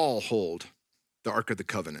we all hold the Ark of the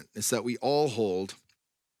Covenant. It's that we all hold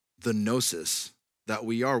the Gnosis, that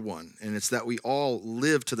we are one. And it's that we all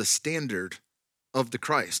live to the standard of the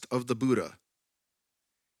Christ, of the Buddha.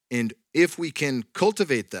 And if we can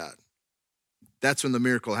cultivate that, that's when the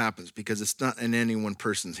miracle happens, because it's not in any one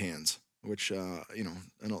person's hands, which, I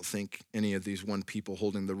don't think any of these one people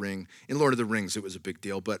holding the ring. In Lord of the Rings, it was a big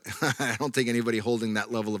deal, but I don't think anybody holding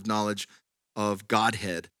that level of knowledge of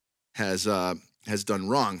Godhead has done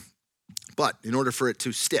wrong. But in order for it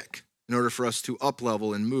to stick, in order for us to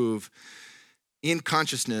up-level and move in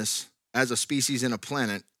consciousness as a species and a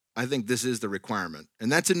planet, I think this is the requirement.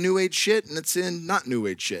 And that's in New Age shit, and it's in not New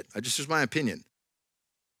Age shit. Just my opinion.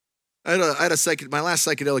 I had my last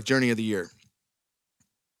psychedelic journey of the year.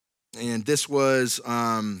 And this was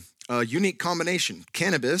a unique combination.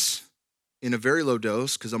 Cannabis in a very low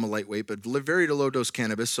dose, because I'm a lightweight, but very low dose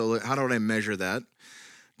cannabis. So how do I measure that?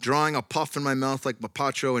 Drawing a puff in my mouth like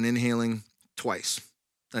Mapacho and inhaling twice.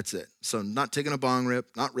 That's it. So not taking a bong rip,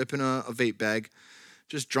 not ripping a vape bag,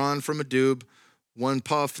 just drawing from a doob, one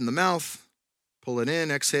puff in the mouth, pull it in,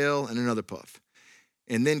 exhale, and another puff.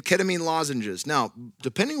 And then ketamine lozenges. Now,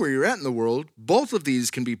 depending where you're at in the world, both of these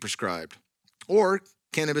can be prescribed. Or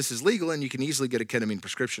cannabis is legal and you can easily get a ketamine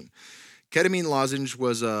prescription. Ketamine lozenge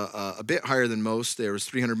was a bit higher than most. There was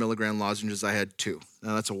 300 milligram lozenges. I had 2.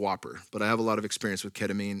 Now, that's a whopper, but I have a lot of experience with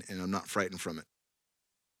ketamine, and I'm not frightened from it.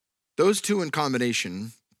 Those 2 in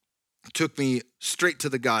combination took me straight to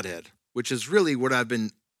the Godhead, which is really what I've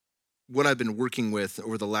been working with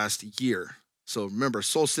over the last year. So remember,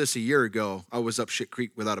 Solstice a year ago, I was up shit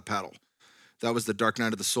creek without a paddle. That was the dark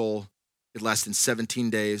night of the soul. It lasted 17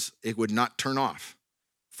 days. It would not turn off.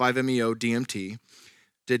 5-MeO DMT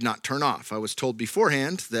did not turn off. I was told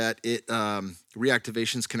beforehand that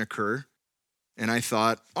reactivations can occur. And I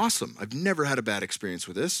thought, awesome. I've never had a bad experience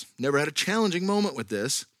with this. Never had a challenging moment with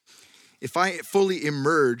this. If I fully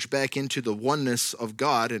emerge back into the oneness of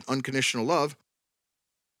God and unconditional love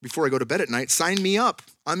before I go to bed at night, sign me up.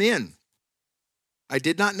 I'm in. I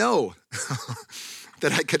did not know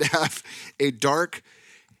that I could have a dark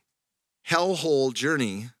hellhole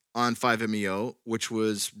journey on 5-MeO, which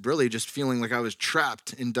was really just feeling like I was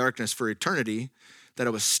trapped in darkness for eternity, that I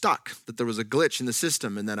was stuck, that there was a glitch in the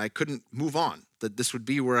system and that I couldn't move on, that this would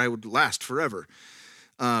be where I would last forever.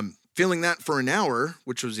 Feeling that for an hour,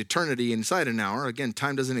 which was eternity inside an hour. Again,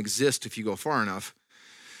 time doesn't exist if you go far enough.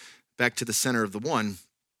 Back to the center of the one.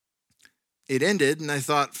 It ended, and I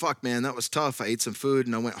thought, fuck, man, that was tough. I ate some food,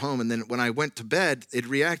 and I went home. And then when I went to bed, it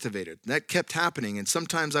reactivated. That kept happening. And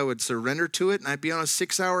sometimes I would surrender to it, and I'd be on a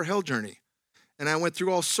 6-hour hell journey. And I went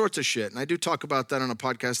through all sorts of shit. And I do talk about that on a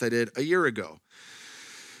podcast I did a year ago.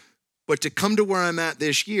 But to come to where I'm at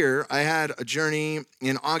this year, I had a journey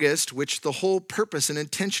in August, which the whole purpose and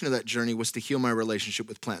intention of that journey was to heal my relationship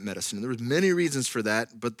with plant medicine. And there was many reasons for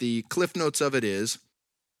that, but the cliff notes of it is,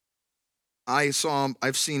 I've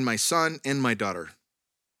seen my son and my daughter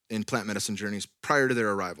in plant medicine journeys prior to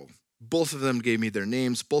their arrival. Both of them gave me their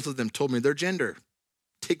names. Both of them told me their gender.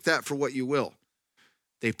 Take that for what you will.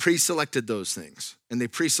 They pre-selected those things, and they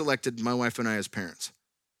pre-selected my wife and I as parents.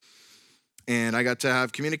 And I got to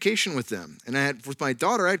have communication with them. And with my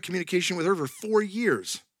daughter, I had communication with her for 4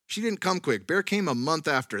 years. She didn't come quick. Bear came a month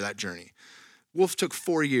after that journey. Wolf took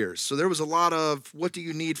 4 years. So there was a lot of, what do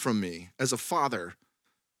you need from me as a father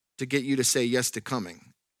to get you to say yes to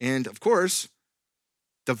coming? And of course,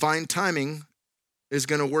 divine timing is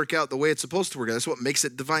going to work out the way it's supposed to work out. That's what makes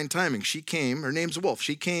it divine timing. She came, her name's Wolf.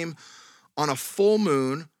 She came on a full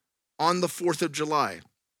moon on the 4th of July.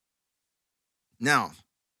 Now,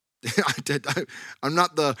 I'm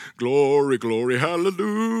not the glory, glory,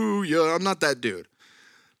 hallelujah. I'm not that dude.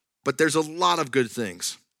 But there's a lot of good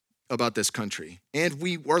things about this country. And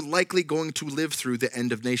we are likely going to live through the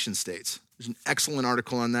end of nation states. There's an excellent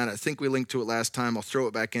article on that. I think we linked to it last time. I'll throw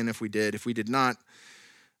it back in if we did. If we did not,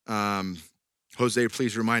 Jose,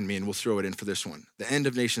 please remind me, and we'll throw it in for this one. The End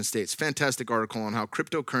of Nation States. Fantastic article on how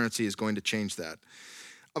cryptocurrency is going to change that.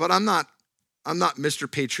 But I'm not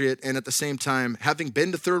Mr. Patriot, and at the same time, having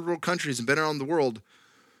been to third world countries and been around the world,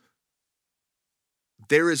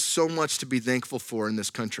 there is so much to be thankful for in this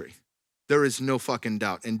country. There is no fucking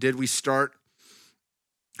doubt. And did we start?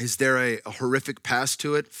 Is there a horrific past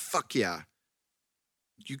to it? Fuck yeah.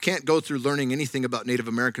 You can't go through learning anything about Native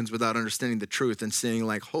Americans without understanding the truth and saying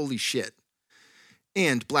like, holy shit.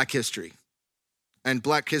 And Black history. And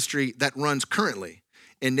Black history that runs currently.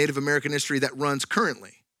 And Native American history that runs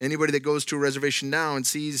currently. Anybody that goes to a reservation now and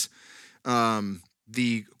sees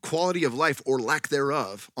the quality of life or lack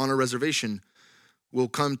thereof on a reservation will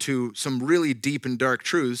come to some really deep and dark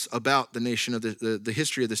truths about the nation of the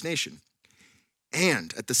history of this nation.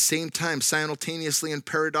 And at the same time, simultaneously and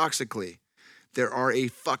paradoxically, there are a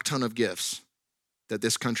fuck ton of gifts that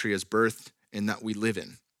this country has birthed and that we live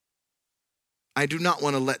in. I do not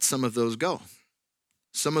want to let some of those go.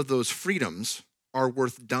 Some of those freedoms are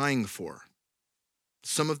worth dying for.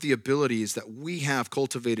 Some of the abilities that we have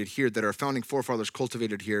cultivated here, that our founding forefathers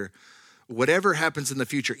cultivated here, whatever happens in the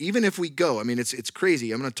future, even if we go, I mean, it's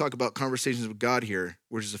crazy. I'm going to talk about Conversations with God here,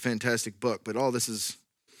 which is a fantastic book, but all this is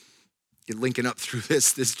linking up through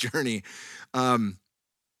this journey.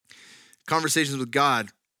 Conversations with God,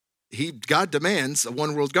 God demands a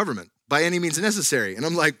one world government by any means necessary. And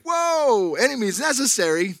I'm like, whoa, any means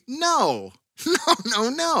necessary? No.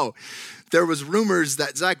 There was rumors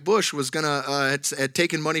that Zach Bush was had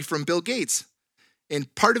taken money from Bill Gates.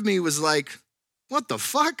 And part of me was like, what the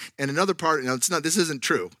fuck? And another part, no, this isn't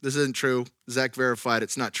true. This isn't true. Zach verified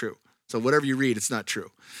it's not true. So whatever you read, it's not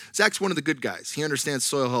true. Zach's one of the good guys. He understands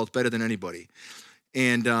soil health better than anybody.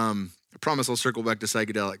 And I promise I'll circle back to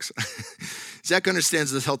psychedelics. Zach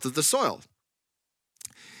understands the health of the soil.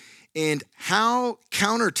 And how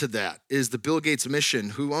counter to that is the Bill Gates mission,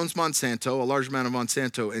 who owns Monsanto, a large amount of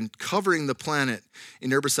Monsanto, and covering the planet in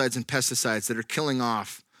herbicides and pesticides that are killing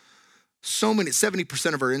off so many,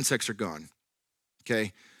 70% of our insects are gone.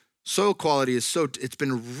 Okay. Soil quality it's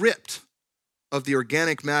been ripped of the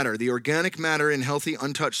organic matter. The organic matter in healthy,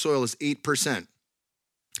 untouched soil is 8%.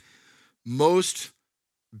 Most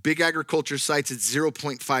big agriculture sites, it's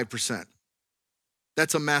 0.5%.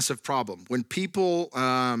 That's a massive problem. When people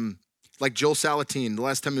like Joel Salatin, the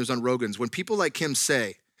last time he was on Rogan's, when people like him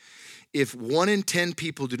say, if 1 in 10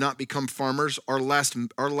 people do not become farmers, our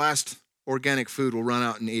last organic food will run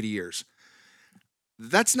out in 80 years.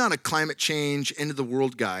 That's not a climate change, end of the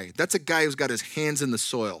world guy. That's a guy who's got his hands in the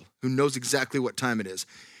soil, who knows exactly what time it is.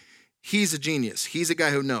 He's a genius. He's a guy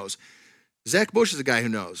who knows. Zach Bush is a guy who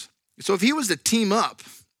knows. So if he was to team up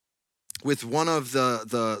with one of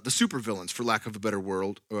the supervillains, for lack of a better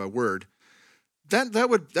word, that'd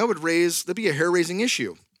be a hair-raising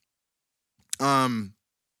issue. But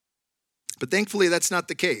thankfully that's not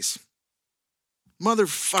the case.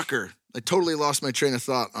 Motherfucker. I totally lost my train of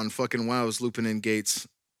thought on fucking why I was looping in Gates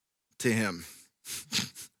to him.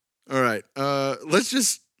 All right. Let's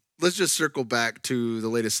just circle back to the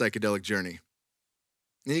latest psychedelic journey.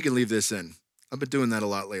 And you can leave this in. I've been doing that a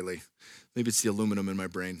lot lately. Maybe it's the aluminum in my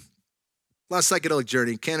brain. Last psychedelic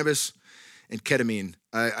journey, cannabis and ketamine.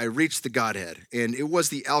 I reached the Godhead, and it was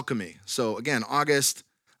the alchemy. So again, August,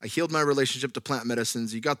 I healed my relationship to plant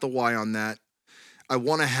medicines. You got the why on that. I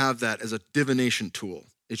want to have that as a divination tool.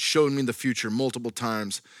 It showed me the future multiple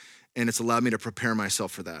times, and it's allowed me to prepare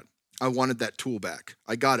myself for that. I wanted that tool back.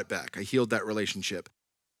 I got it back. I healed that relationship.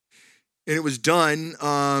 And it was done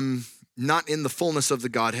not in the fullness of the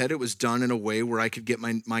Godhead. It was done in a way where I could get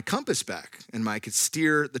my compass back and I could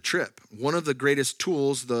steer the trip. One of the greatest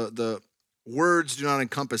tools, the words do not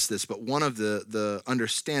encompass this, but one of the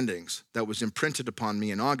understandings that was imprinted upon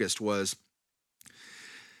me in August was,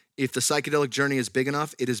 if the psychedelic journey is big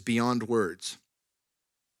enough, it is beyond words.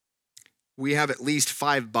 We have at least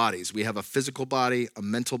 5 bodies. We have a physical body, a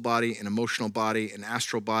mental body, an emotional body, an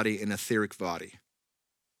astral body, an etheric body.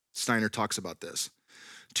 Steiner talks about this.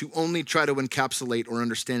 To only try to encapsulate or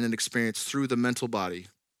understand an experience through the mental body,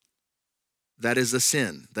 that is a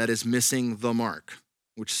sin. That is missing the mark,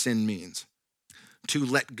 which sin means. To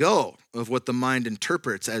let go of what the mind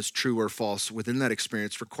interprets as true or false within that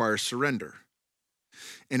experience requires surrender.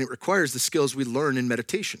 And it requires the skills we learn in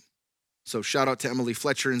meditation. So shout out to Emily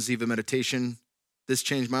Fletcher and Ziva Meditation. This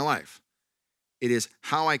changed my life. It is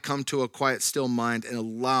how I come to a quiet, still mind and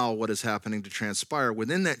allow what is happening to transpire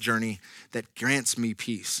within that journey that grants me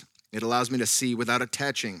peace. It allows me to see without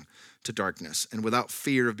attaching to darkness and without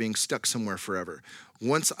fear of being stuck somewhere forever.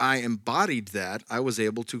 Once I embodied that, I was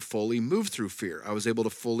able to fully move through fear. I was able to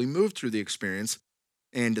fully move through the experience,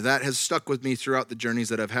 and that has stuck with me throughout the journeys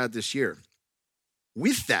that I've had this year.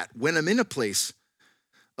 With that, when I'm in a place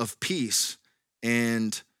of peace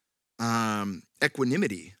and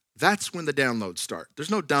equanimity, that's when the downloads start. There's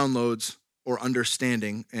no downloads or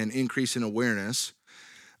understanding and increase in awareness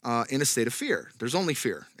in a state of fear. There's only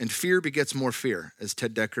fear, and fear begets more fear, as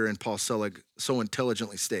Ted Decker and Paul Selig so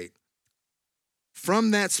intelligently state.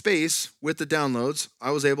 From that space with the downloads,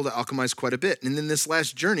 I was able to alchemize quite a bit. And in this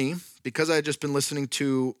last journey, because I had just been listening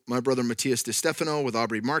to my brother Matthias DeStefano with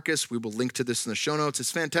Aubrey Marcus, we will link to this in the show notes.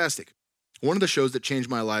 It's fantastic. One of the shows that changed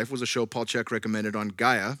my life was a show Paul Chek recommended on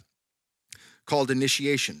Gaia called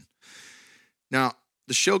Initiation. Now,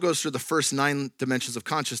 the show goes through the first 9 dimensions of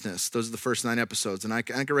consciousness. Those are the first 9 episodes, and I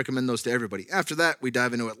can recommend those to everybody. After that, we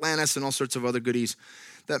dive into Atlantis and all sorts of other goodies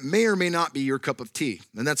that may or may not be your cup of tea,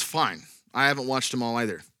 and that's fine. I haven't watched them all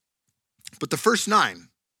either. But the first 9,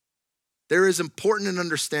 there is important an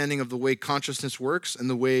understanding of the way consciousness works and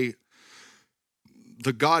the way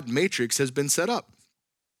the God matrix has been set up.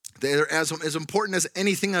 They're as important as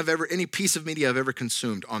any piece of media I've ever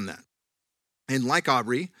consumed on that. And like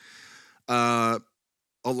Aubrey, a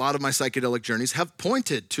lot of my psychedelic journeys have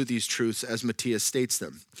pointed to these truths as Matthias states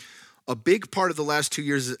them. A big part of the last 2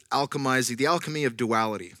 years is alchemizing the alchemy of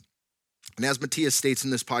duality. And as Matthias states in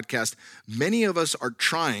this podcast, many of us are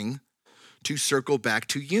trying to circle back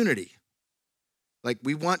to unity. Like,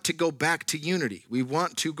 we want to go back to unity. We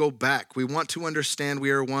want to go back. We want to understand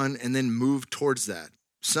we are one and then move towards that.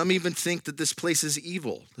 Some even think that this place is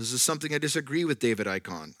evil. This is something I disagree with David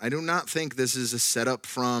Icahn. I do not think this is a setup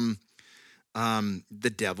from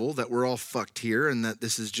the devil, that we're all fucked here and that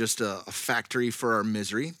this is just a factory for our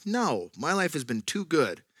misery. No, my life has been too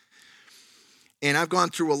good. And I've gone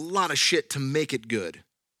through a lot of shit to make it good,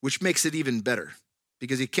 which makes it even better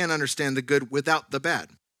because you can't understand the good without the bad.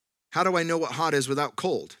 How do I know what hot is without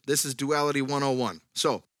cold? This is Duality 101.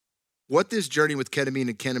 So what this journey with ketamine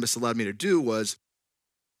and cannabis allowed me to do was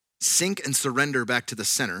sink and surrender back to the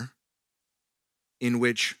center, in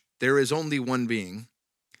which there is only one being,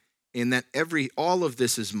 in that all of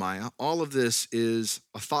this is Maya, all of this is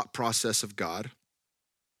a thought process of God.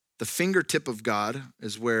 The fingertip of God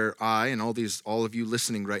is where I and all of you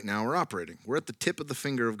listening right now are operating. We're at the tip of the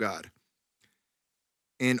finger of God.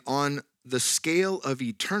 And on the scale of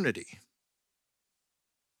eternity,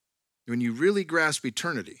 when you really grasp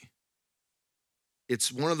eternity,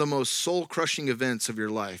 it's one of the most soul-crushing events of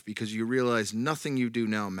your life because you realize nothing you do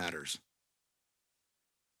now matters.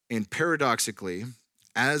 And paradoxically,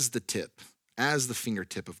 as the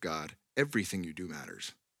fingertip of God, everything you do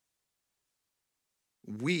matters.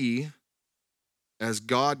 We, as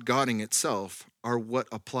God godding itself, are what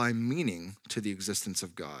apply meaning to the existence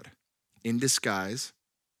of God in disguise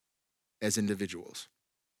as individuals.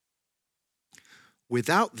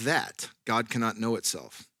 Without that, God cannot know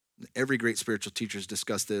itself. Every great spiritual teacher has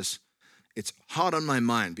discussed this. It's hot on my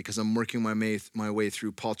mind because I'm working my way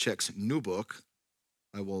through Paul Chek's new book.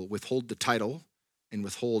 I will withhold the title and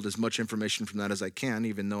withhold as much information from that as I can,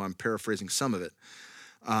 even though I'm paraphrasing some of it,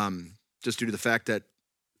 just due to the fact that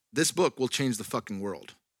this book will change the fucking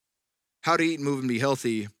world. How to Eat, Move, and Be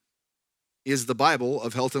Healthy is the Bible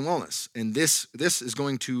of health and wellness. And this is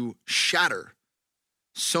going to shatter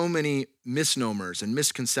so many misnomers and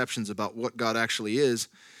misconceptions about what God actually is.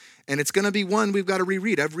 And it's going to be one we've got to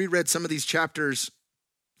reread. I've reread some of these chapters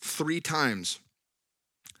 3 times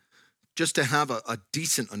just to have a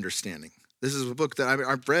decent understanding. This is a book that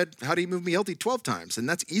I've read, How to Eat, Move, and Be Healthy, 12 times, and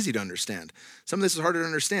that's easy to understand. Some of this is harder to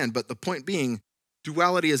understand, but the point being,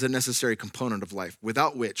 duality is a necessary component of life,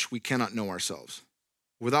 without which we cannot know ourselves,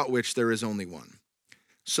 without which there is only one.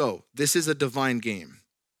 So this is a divine game.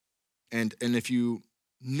 And if you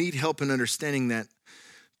need help in understanding that,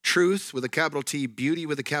 truth with a capital T, beauty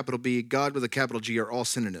with a capital B, God with a capital G are all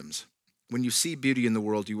synonyms. When you see beauty in the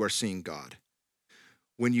world, you are seeing God.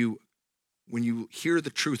 When you hear the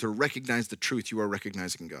truth or recognize the truth, you are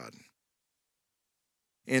recognizing God.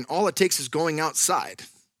 And all it takes is going outside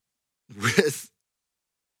with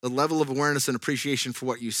a level of awareness and appreciation for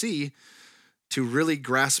what you see to really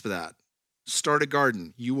grasp that. Start a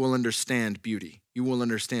garden. You will understand beauty. You will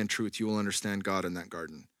understand truth. You will understand God in that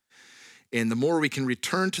garden. And the more we can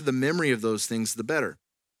return to the memory of those things, the better.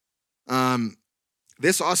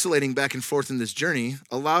 This oscillating back and forth in this journey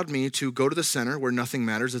allowed me to go to the center where nothing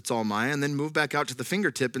matters, it's all Maya, and then move back out to the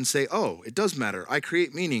fingertip and say, oh, it does matter. I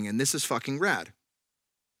create meaning, and this is fucking rad.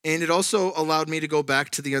 And it also allowed me to go back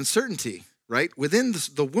to the uncertainty, right? Within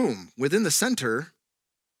the womb, within the center,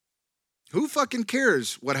 Who fucking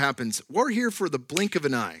cares what happens? We're here for the blink of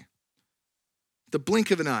an eye. The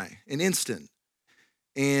blink of an eye, an instant.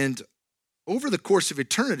 And over the course of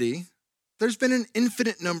eternity, there's been an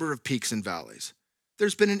infinite number of peaks and valleys.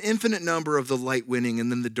 There's been an infinite number of the light winning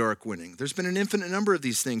and then the dark winning. There's been an infinite number of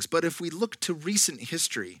these things. But if we look to recent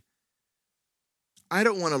history, I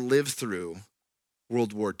don't want to live through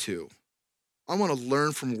World War II. I want to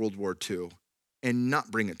learn from World War II and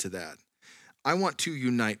not bring it to that. I want to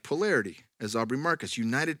unite polarity, as Aubrey Marcus,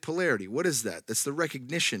 united polarity. What is that? That's the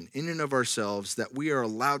recognition in and of ourselves that we are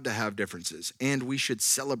allowed to have differences, and we should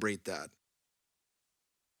celebrate that.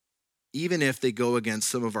 Even if they go against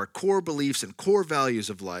some of our core beliefs and core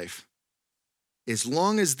values of life, as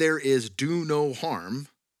long as there is do no harm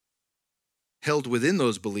held within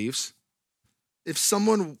those beliefs,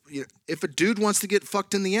 if a dude wants to get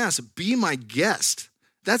fucked in the ass, be my guest.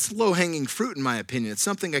 That's low-hanging fruit in my opinion. It's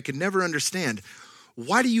something I could never understand.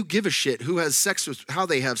 Why do you give a shit who has sex with how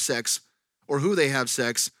they have sex or who they have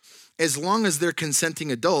sex? As long as they're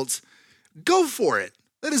consenting adults, go for it.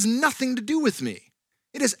 That has nothing to do with me.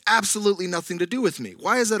 It has absolutely nothing to do with me.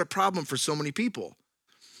 Why is that a problem for so many people?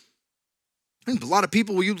 And a lot of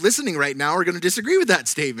people you listening right now are going to disagree with that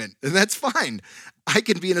statement, and that's fine. I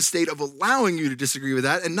can be in a state of allowing you to disagree with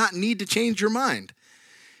that and not need to change your mind.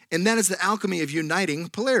 And that is the alchemy of uniting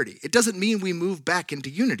polarity. It doesn't mean we move back into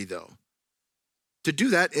unity, though. To do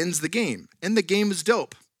that ends the game, and the game is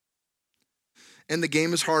dope. And the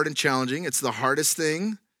game is hard and challenging. It's the hardest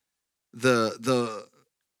thing, the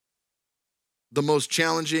most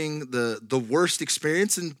challenging, the worst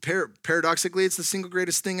experience, and paradoxically, it's the single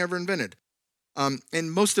greatest thing ever invented.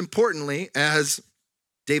 And most importantly, as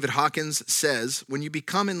David Hawkins says, when you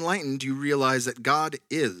become enlightened, you realize that God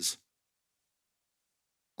is.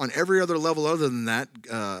 On every other level other than that,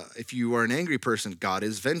 if you are an angry person, God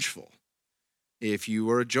is vengeful. If you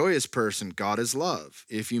are a joyous person, God is love.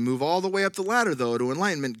 If you move all the way up the ladder, though, to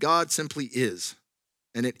enlightenment, God simply is.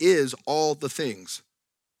 And it is all the things.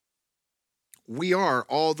 We are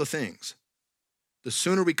all the things. The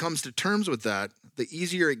sooner we come to terms with that, the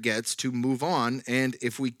easier it gets to move on. And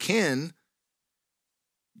if we can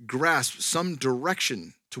grasp some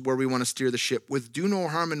direction to where we want to steer the ship with do no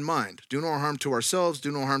harm in mind, do no harm to ourselves,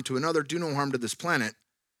 do no harm to another, do no harm to this planet,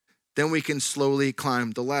 then we can slowly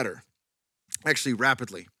climb the ladder. Actually,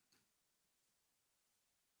 rapidly.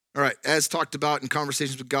 All right, as talked about in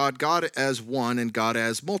Conversations with God, God as one and God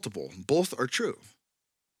as multiple. Both are true.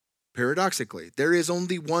 Paradoxically, there is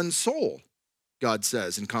only one soul, God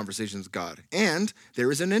says in Conversations with God, and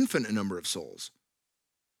there is an infinite number of souls.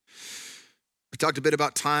 We talked a bit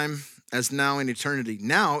about time as now and eternity.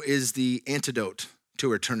 Now is the antidote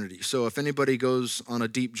to eternity. So if anybody goes on a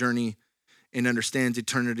deep journey and understands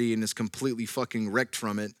eternity and is completely fucking wrecked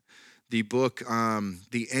from it, the book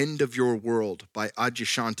The End of Your World by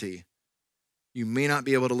Adyashanti, you may not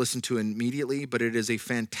be able to listen to immediately, but it is a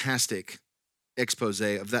fantastic expose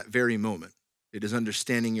of that very moment. It is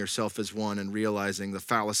understanding yourself as one and realizing the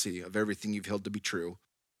fallacy of everything you've held to be true.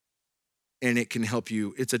 And it can help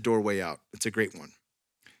you. It's a doorway out. It's a great one.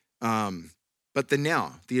 But the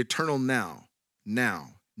now, the eternal now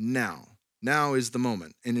is the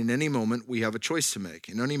moment. And in any moment, we have a choice to make.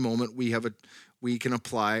 In any moment, we can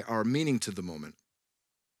apply our meaning to the moment.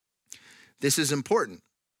 This is important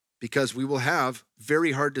because we will have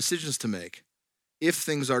very hard decisions to make if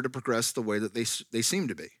things are to progress the way that they seem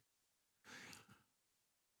to be.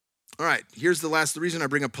 All right, here's the reason I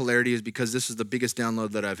bring up polarity is because this is the biggest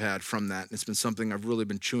download that I've had from that. And it's been something I've really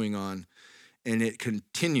been chewing on, and it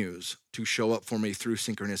continues to show up for me through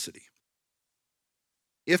synchronicity.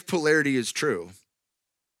 If polarity is true,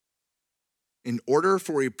 in order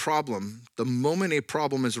for a problem, the moment a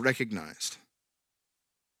problem is recognized,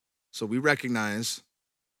 so we recognize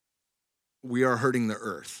we are hurting the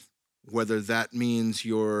earth, whether that means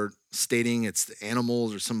you're stating it's the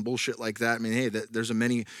animals or some bullshit like that. I mean, hey, there's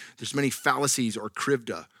many fallacies or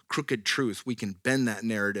krivda, crooked truth. We can bend that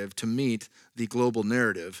narrative to meet the global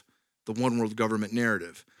narrative, the one world government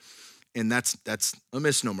narrative. And that's a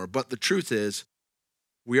misnomer. But the truth is,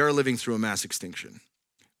 we are living through a mass extinction.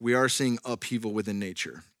 We are seeing upheaval within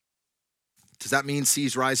nature. Does that mean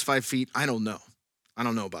seas rise 5 feet? I don't know. I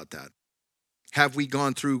don't know about that. Have we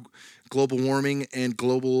gone through global warming and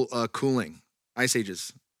global cooling, ice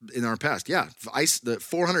ages in our past? Yeah, the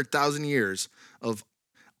 400,000 years of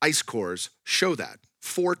ice cores show that.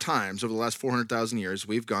 4 times over the last 400,000 years,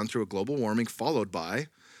 we've gone through a global warming followed by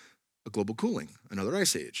a global cooling, another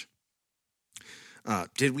ice age.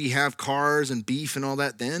 Did we have cars and beef and all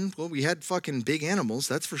that then? Well, we had fucking big animals,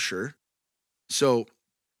 that's for sure. So,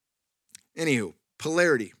 anywho,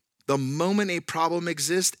 polarity. The moment a problem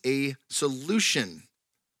exists, a solution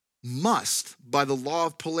must, by the law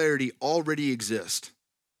of polarity, already exist.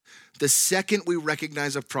 The second we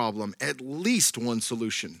recognize a problem, at least one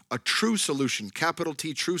solution, a true solution, capital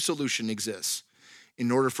T, true solution exists in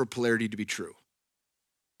order for polarity to be true.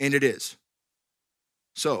 And it is.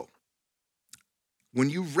 So, when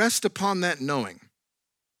you rest upon that knowing,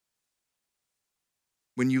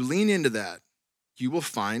 when you lean into that, you will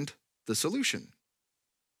find the solution.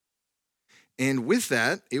 And with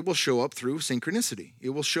that, it will show up through synchronicity. It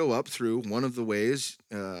will show up through one of the ways,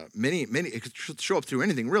 it could show up through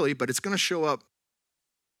anything really, but it's going to show up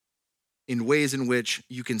in ways in which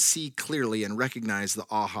you can see clearly and recognize the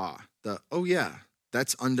aha, oh yeah,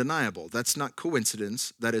 that's undeniable. That's not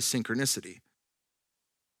coincidence, that is synchronicity.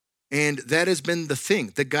 And that has been the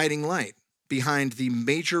thing, the guiding light behind the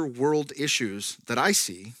major world issues that I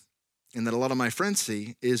see and that a lot of my friends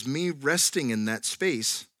see, is me resting in that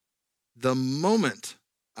space. The moment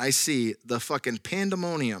I see the fucking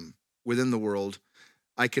pandemonium within the world,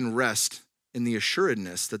 I can rest in the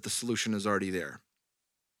assuredness that the solution is already there.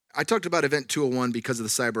 I talked about Event 201 because of the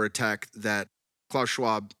cyber attack that Klaus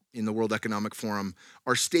Schwab in the World Economic Forum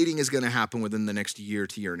are stating is going to happen within the next year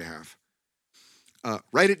to year and a half.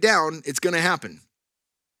 Write it down. It's going to happen.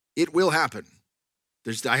 It will happen.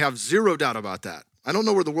 I have zero doubt about that. I don't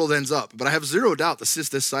know where the world ends up, but I have zero doubt that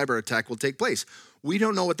this cyber attack will take place. We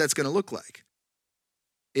don't know what that's going to look like.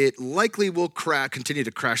 It likely will continue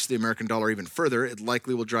to crash the American dollar even further. It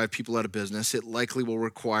likely will drive people out of business. It likely will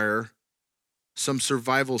require some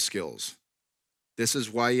survival skills. This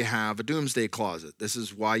is why you have a doomsday closet. This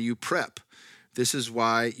is why you prep. This is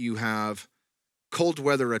why you have cold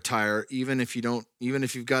weather attire. Even if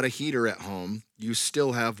you've got a heater at home, you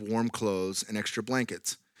still have warm clothes and extra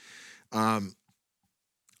blankets.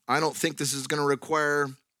 I don't think this is going to require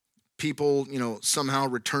people, somehow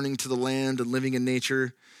returning to the land and living in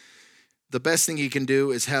nature. The best thing you can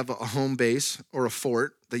do is have a home base or a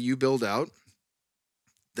fort that you build out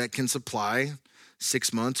that can supply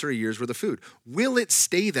 6 months or a year's worth of food. Will it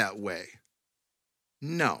stay that way?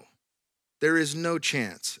 No. There is no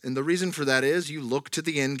chance. And the reason for that is you look to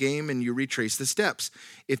the end game and you retrace the steps.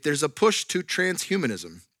 If there's a push to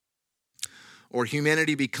transhumanism or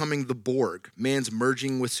humanity becoming the Borg, man's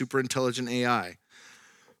merging with superintelligent AI,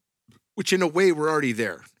 which in a way we're already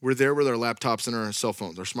there. We're there with our laptops and our cell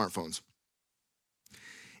phones, our smartphones.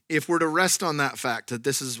 If we're to rest on that fact that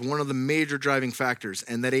this is one of the major driving factors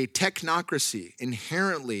and that a technocracy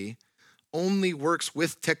inherently only works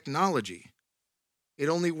with technology, it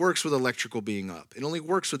only works with electrical being up. It only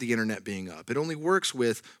works with the internet being up. It only works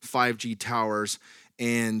with 5G towers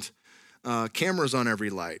and cameras on every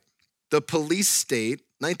light. The police state,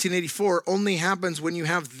 1984, only happens when you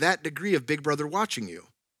have that degree of Big Brother watching you.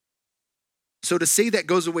 So to say that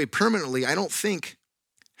goes away permanently, I don't think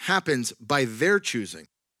happens by their choosing.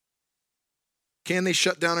 Can they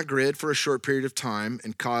shut down a grid for a short period of time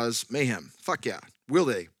and cause mayhem? Fuck yeah. Will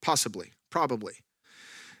they? Possibly. Probably.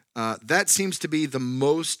 That seems to be the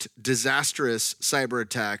most disastrous cyber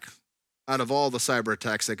attack out of all the cyber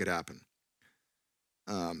attacks that could happen.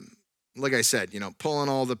 Like I said, pulling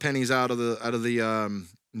all the pennies out of the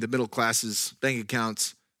middle class's bank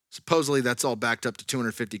accounts. Supposedly that's all backed up to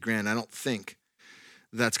 $250,000. I don't think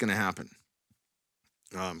that's going to happen.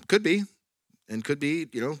 Could be. And could be,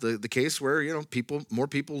 the case where, more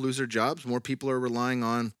people lose their jobs, more people are relying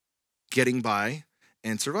on getting by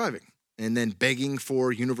and surviving, and then begging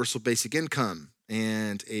for universal basic income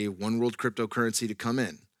and a one world cryptocurrency to come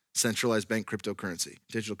in, centralized bank cryptocurrency,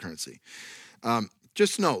 digital currency.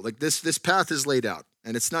 Just know, this path is laid out,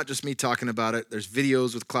 and it's not just me talking about it. There's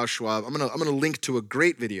videos with Klaus Schwab. I'm gonna link to a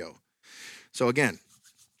great video. So again,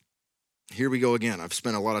 here we go again. I've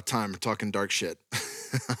spent a lot of time talking dark shit.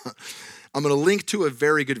 I'm going to link to a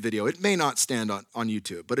very good video. It may not stand on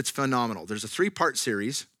YouTube, but it's phenomenal. There's a 3-part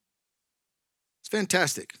series. It's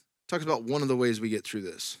fantastic. It talks about one of the ways we get through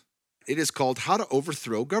this. It is called How to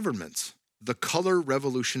Overthrow Governments, The Color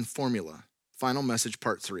Revolution Formula. Final message,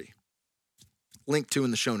 part 3. Link to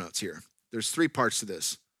in the show notes here. There's 3 parts to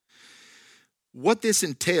this. What this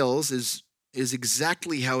entails is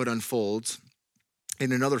exactly how it unfolds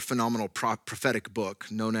in another phenomenal prophetic book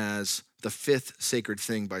known as The Fifth Sacred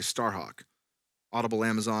Thing by Starhawk. Audible,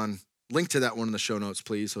 Amazon. Link to that one in the show notes,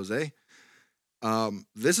 please, Jose.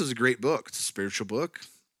 This is a great book. It's a spiritual book.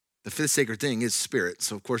 The Fifth Sacred Thing is spirit,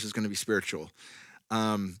 so of course it's going to be spiritual.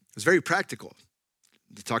 It's very practical.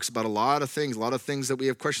 It talks about a lot of things that we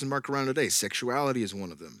have question mark around today. Sexuality is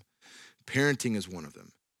one of them. Parenting is one of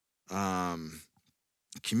them.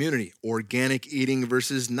 Community, organic eating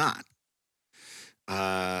versus not.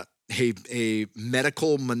 a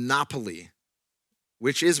medical monopoly,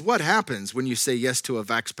 which is what happens when you say yes to a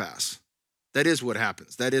Vax Pass. That is what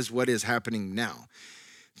happens. That is what is happening now.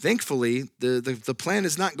 Thankfully, the plan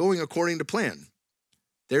is not going according to plan.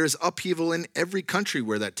 There is upheaval in every country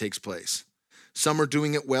where that takes place. Some are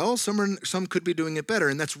doing it well, some could be doing it better,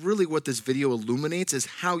 and that's really what this video illuminates, is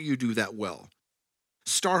how you do that well.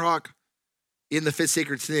 Starhawk, in the Fifth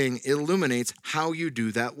Sacred Thing, it illuminates how you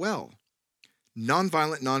do that well.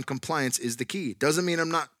 Nonviolent noncompliance is the key. Doesn't mean I'm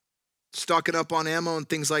not stocking up on ammo and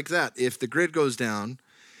things like that. If the grid goes down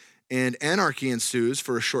and anarchy ensues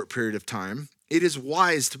for a short period of time, it is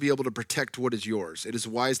wise to be able to protect what is yours. It is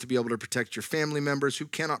wise to be able to protect your family members who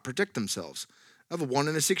cannot protect themselves. I have a 1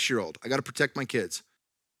 and a 6-year-old. I got to protect my kids.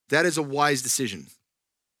 That is a wise decision.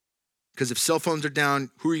 Because if cell phones are down,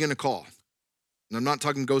 who are you going to call? And I'm not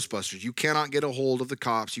talking Ghostbusters. You cannot get a hold of the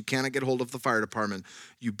cops. You cannot get a hold of the fire department.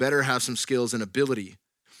 You better have some skills and ability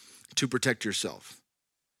to protect yourself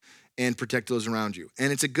and protect those around you.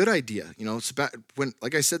 And it's a good idea. You know, it's about when,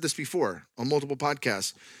 like I said this before on multiple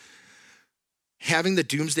podcasts, having the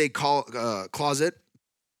doomsday closet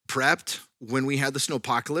prepped when we had the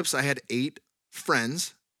snowpocalypse. I had 8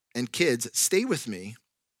 friends and kids stay with me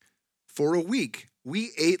for a week.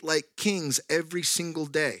 We ate like kings every single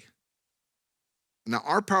day. Now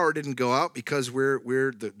our power didn't go out because we're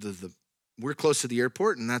close to the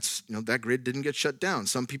airport, and that's, you know, that grid didn't get shut down.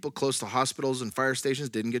 Some people close to hospitals and fire stations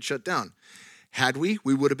didn't get shut down. Had we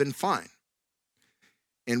would have been fine.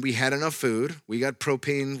 And we had enough food. We got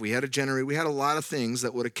propane. We had a generator. We had a lot of things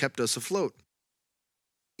that would have kept us afloat.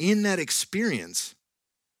 In that experience,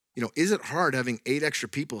 you know, is it hard having 8 extra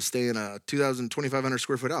people stay in a 2,500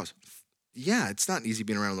 square foot house? Yeah, it's not easy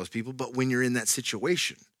being around those people. But when you're in that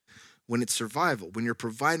situation, when it's survival, when you're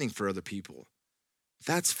providing for other people,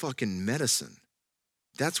 that's fucking medicine.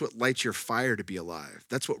 That's what lights your fire to be alive.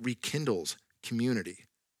 That's what rekindles community.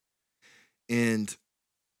 And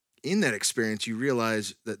in that experience, you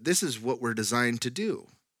realize that this is what we're designed to do.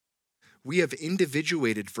 We have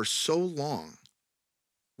individuated for so long.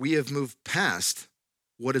 We have moved past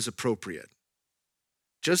what is appropriate.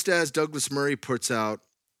 Just as Douglas Murray puts out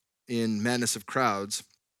in Madness of Crowds,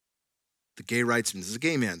 the gay rights, this is a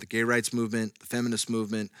gay man, the gay rights movement, the feminist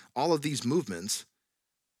movement, all of these movements,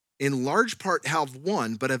 in large part have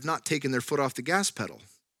won, but have not taken their foot off the gas pedal.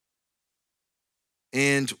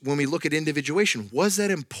 And when we look at individuation, was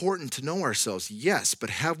that important to know ourselves? Yes. But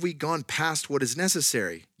have we gone past what is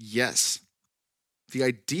necessary? Yes. The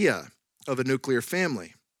idea of a nuclear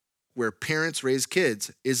family where parents raise kids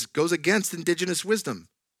goes against indigenous wisdom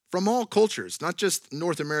from all cultures, not just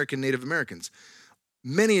North American Native Americans.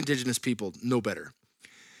 Many indigenous people know better.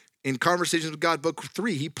 In Conversations with God, Book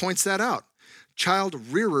 3, he points that out. Child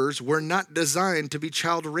rearers were not designed to be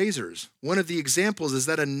child raisers. One of the examples is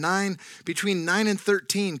that between 9 and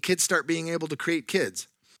 13, kids start being able to create kids.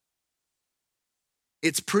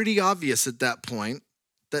 It's pretty obvious at that point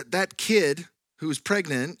that that kid who's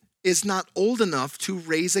pregnant is not old enough to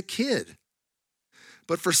raise a kid.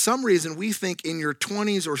 But for some reason, we think in your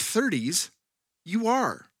 20s or 30s, you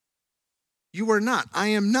are. You are not. I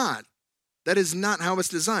am not. That is not how it's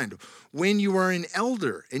designed. When you are an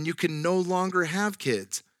elder and you can no longer have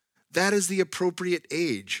kids, that is the appropriate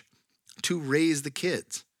age to raise the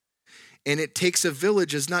kids. And it takes a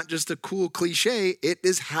village is not just a cool cliche, it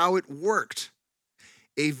is how it worked.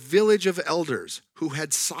 A village of elders who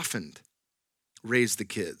had softened raised the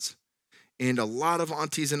kids. And a lot of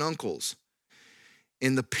aunties and uncles.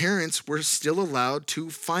 And the parents were still allowed to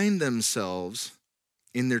find themselves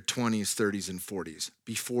in their 20s, 30s, and 40s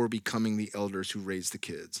before becoming the elders who raised the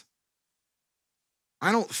kids.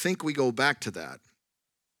 I don't think we go back to that,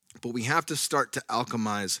 but we have to start to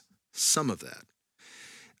alchemize some of that.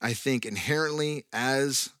 I think inherently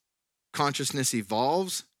as consciousness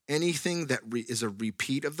evolves, anything that is a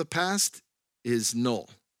repeat of the past is null.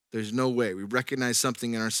 There's no way. We recognize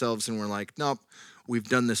something in ourselves and we're like, nope, we've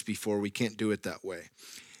done this before. We can't do it that way.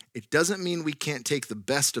 It doesn't mean we can't take the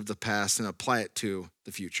best of the past and apply it to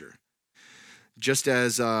the future. Just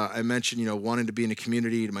as I mentioned, wanting to be in a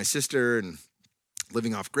community to my sister and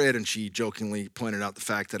living off grid, and she jokingly pointed out the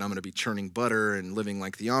fact that I'm going to be churning butter and living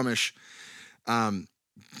like the Amish. Don't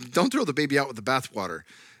throw the baby out with the bathwater.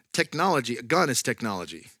 Technology, a gun is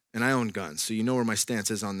technology, and I own guns, so you know where my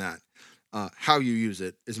stance is on that. How you use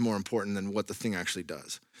it is more important than what the thing actually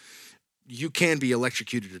does. You can be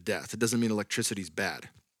electrocuted to death. It doesn't mean electricity is bad.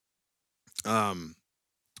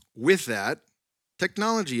 With that,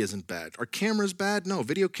 technology isn't bad. Are cameras bad? No,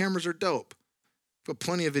 video cameras are dope. I've got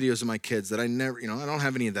plenty of videos of my kids that I never, I don't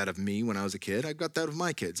have any of that of me when I was a kid. I've got that of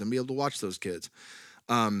my kids and be able to watch those kids.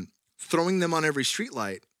 Throwing them on every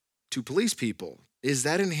streetlight to police people. Is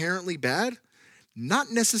that inherently bad?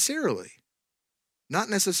 Not necessarily. Not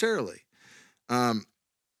necessarily.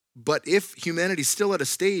 But if humanity's still at a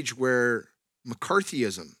stage where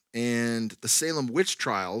McCarthyism and the Salem witch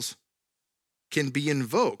trials can be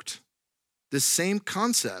invoked, the same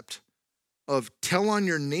concept of tell on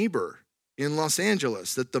your neighbor in Los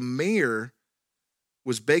Angeles that the mayor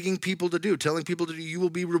was begging people to do, telling people to do, you will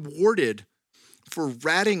be rewarded for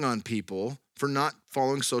ratting on people for not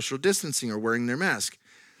following social distancing or wearing their mask.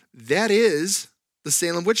 That is the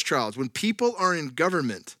Salem witch trials. When people are in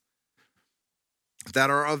government that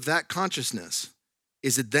are of that consciousness,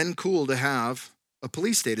 is it then cool to have a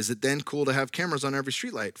police state? Is it then cool to have cameras on every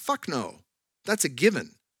streetlight? Fuck no. That's a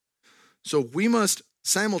given. So we must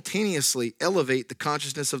simultaneously elevate the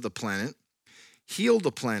consciousness of the planet, heal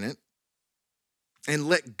the planet, and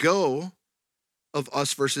let go of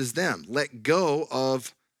us versus them. Let go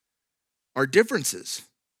of our differences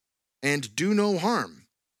and do no harm.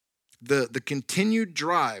 The continued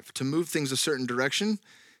drive to move things a certain direction,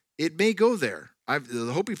 it may go there.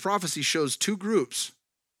 The Hopi prophecy shows two groups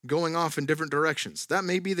going off in different directions. That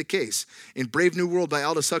may be the case. In Brave New World by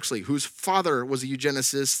Aldous Huxley, whose father was a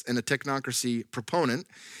eugenicist and a technocracy proponent,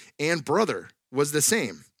 and brother was the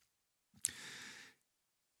same.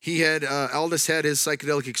 Aldous had his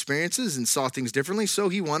psychedelic experiences and saw things differently, so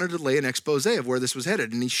he wanted to lay an expose of where this was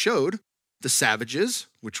headed. And he showed the savages,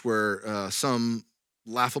 which were some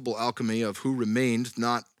laughable alchemy of who remained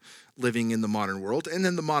not living in the modern world, and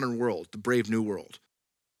then the modern world, the Brave New World.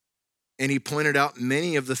 And he pointed out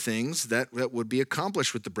many of the things that would be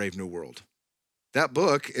accomplished with the Brave New World. That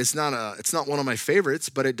book is it's not one of my favorites,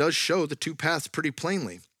 but it does show the two paths pretty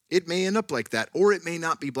plainly. It may end up like that, or it may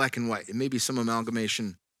not be black and white. It may be some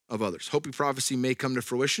amalgamation of others. Hopi prophecy may come to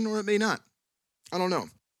fruition, or it may not. I don't know.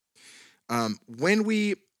 When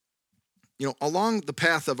we, along the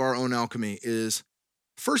path of our own alchemy is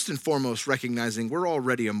first and foremost recognizing we're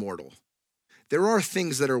already immortal. There are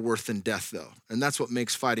things that are worse than death, though, and that's what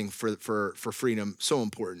makes fighting for freedom so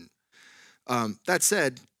important. That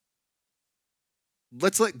said,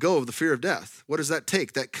 let's let go of the fear of death. What does that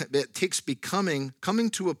take? That takes coming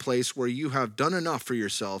to a place where you have done enough for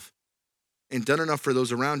yourself and done enough for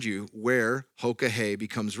those around you where Hoka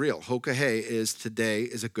becomes real. Hoka is today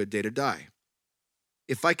is a good day to die.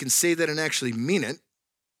 If I can say that and actually mean it,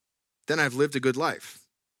 then I've lived a good life.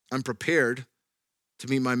 I'm prepared to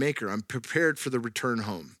meet my maker. I'm prepared for the return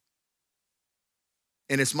home.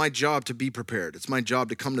 And it's my job to be prepared. It's my job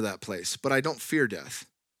to come to that place, but I don't fear death.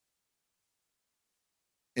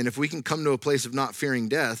 And if we can come to a place of not fearing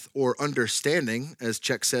death or understanding, as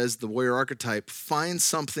Czech says, the warrior archetype, find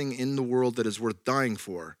something in the world that is worth dying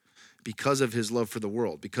for because of his love for the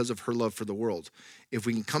world, because of her love for the world. If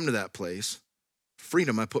we can come to that place,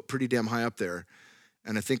 freedom I put pretty damn high up there,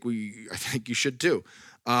 and I think you should too.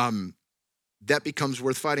 That becomes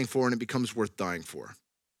worth fighting for, and it becomes worth dying for.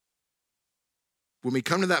 When we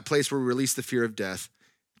come to that place where we release the fear of death,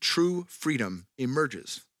 true freedom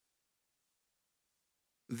emerges.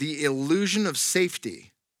 The illusion of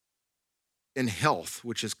safety and health,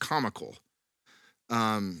 which is comical,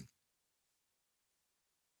 by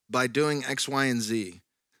doing X, Y, and Z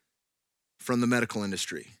from the medical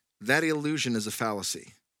industry, that illusion is a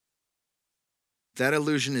fallacy. That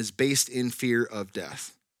illusion is based in fear of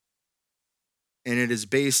death. And it is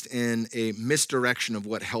based in a misdirection of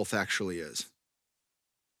what health actually is.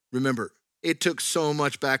 Remember, it took so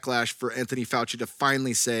much backlash for Anthony Fauci to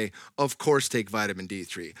finally say, of course take vitamin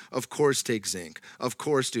D3, of course take zinc, of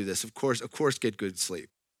course do this, of course get good sleep.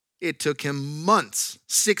 It took him months,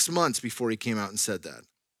 6 months before he came out and said that.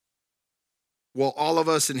 While all of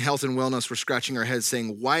us in health and wellness were scratching our heads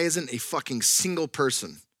saying, why isn't a fucking single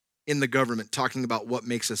person in the government talking about what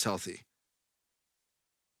makes us healthy?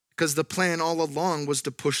 Because the plan all along was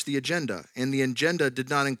to push the agenda, and the agenda did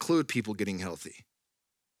not include people getting healthy.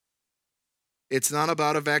 It's not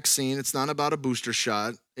about a vaccine. It's not about a booster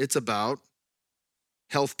shot. It's about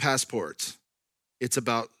health passports. It's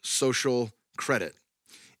about social credit.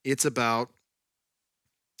 It's about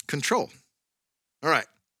control. All right.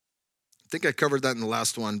 I think I covered that in the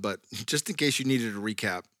last one, but just in case you needed a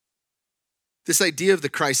recap. This idea of the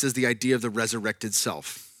Christ is the idea of the resurrected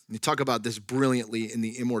self. You talk about this brilliantly in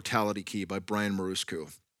The Immortality Key by Brian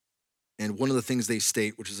Maruscu. And one of the things they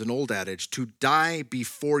state, which is an old adage, to die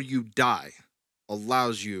before you die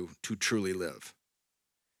allows you to truly live.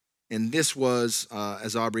 And this was,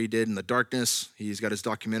 as Aubrey did in The Darkness. He's got his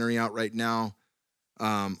documentary out right now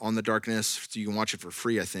on The Darkness, so you can watch it for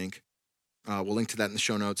free, I think. We'll link to that in the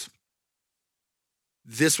show notes.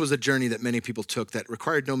 This was a journey that many people took that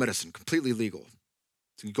required no medicine, completely legal.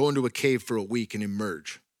 So you go into a cave for a week and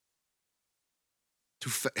emerge.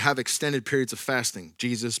 to have extended periods of fasting.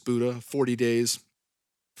 Jesus, Buddha, 40 days,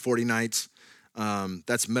 40 nights.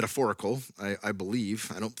 That's metaphorical, I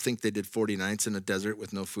believe. I don't think they did 40 nights in a desert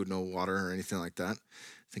with no food, no water, or anything like that.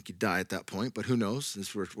 I think you die at that point, but who knows?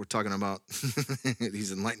 We're talking about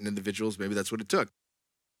these enlightened individuals. Maybe that's what it took.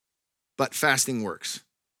 But fasting works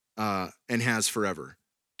and has forever.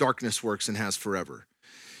 Darkness works and has forever.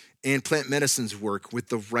 And plant medicines work with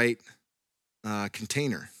the right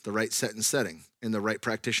container, the right set and setting, and the right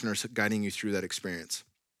practitioner guiding you through that experience.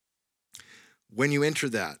 When you enter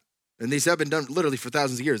that, and these have been done literally for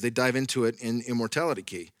thousands of years, they dive into it in Immortality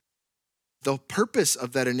Key. The purpose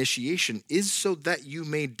of that initiation is so that you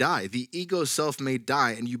may die. The ego self may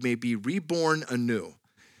die and you may be reborn anew.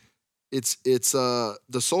 It's the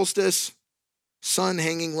solstice, sun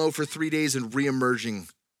hanging low for 3 days and reemerging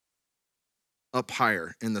up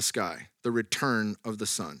higher in the sky, the return of the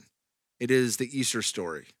sun. It is the Easter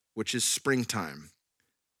story, which is springtime,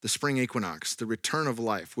 the spring equinox, the return of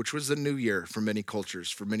life, which was the new year for many cultures,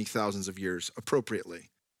 for many thousands of years, appropriately.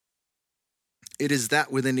 It is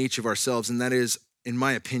that within each of ourselves, and that is, in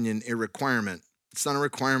my opinion, a requirement. It's not a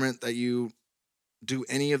requirement that you do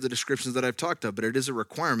any of the descriptions that I've talked of, but it is a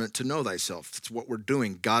requirement to know thyself. It's what we're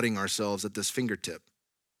doing, guiding ourselves at this fingertip.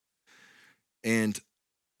 And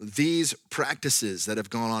these practices that have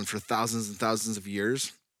gone on for thousands and thousands of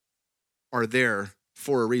years are there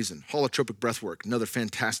for a reason. Holotropic breathwork, another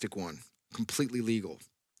fantastic one, completely legal.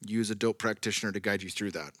 Use a dope practitioner to guide you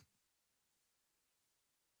through that.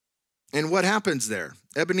 And what happens there?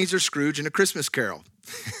 Ebenezer Scrooge and A Christmas Carol.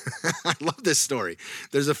 I love this story.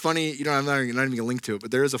 There's a funny, I'm not even going to link to it,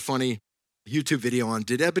 but there is a funny YouTube video on,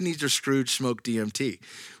 did Ebenezer Scrooge smoke DMT?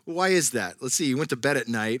 Why is that? Let's see. He went to bed at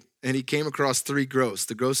night and he came across three ghosts: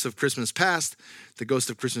 the ghost of Christmas past, the ghost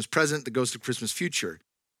of Christmas present, the ghost of Christmas future.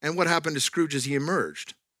 And what happened to Scrooge as he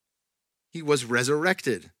emerged? He was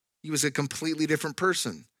resurrected. He was a completely different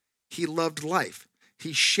person. He loved life.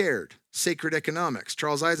 He shared sacred economics.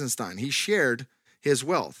 Charles Eisenstein, he shared his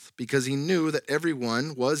wealth because he knew that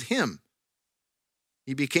everyone was him.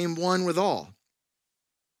 He became one with all.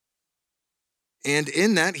 And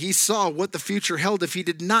in that, he saw what the future held if he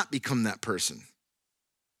did not become that person.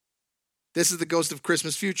 This is the ghost of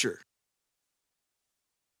Christmas future.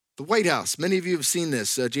 The White House. Many of you have seen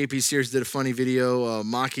this. JP Sears did a funny video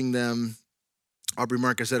mocking them. Aubrey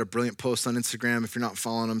Marcus had a brilliant post on Instagram. If you're not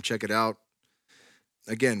following him, check it out.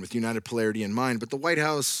 Again, with United Polarity in mind. But the White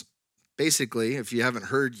House, basically, if you haven't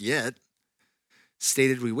heard yet,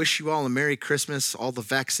 stated, "We wish you all a Merry Christmas, all the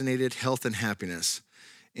vaccinated, health and happiness.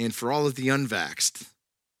 And for all of the unvaxxed,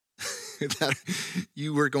 that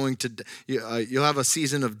you were going to, you'll have a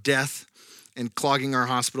season of death and clogging our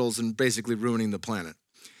hospitals and basically ruining the planet."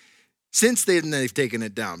 Since then, they've taken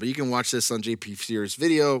it down. But you can watch this on JP Sears'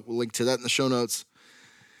 video. We'll link to that in the show notes.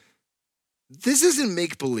 This isn't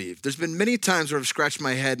make-believe. There's been many times where I've scratched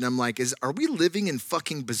my head and I'm like, are we living in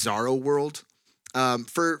fucking Bizarro world?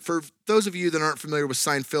 For those of you that aren't familiar with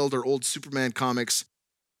Seinfeld or old Superman comics,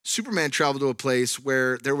 Superman traveled to a place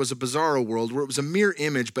where there was a Bizarro world where it was a mirror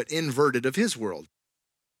image but inverted of his world.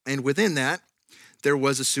 And within that, there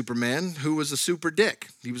was a Superman who was a super dick.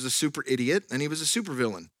 He was a super idiot and he was a super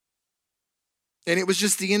villain. And it was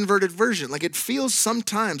just the inverted version. Like, it feels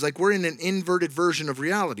sometimes like we're in an inverted version of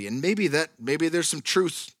reality. And maybe there's some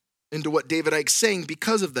truth into what David Icke's saying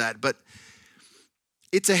because of that. But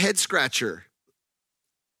it's a head scratcher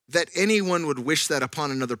that anyone would wish that upon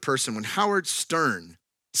another person. When Howard Stern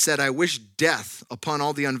said, "I wish death upon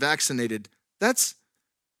all the unvaccinated," that's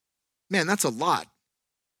a lot.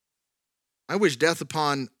 I wish death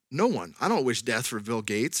upon no one. I don't wish death for Bill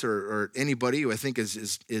Gates or anybody who I think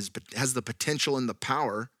has the potential and the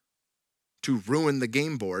power to ruin the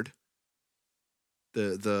game board,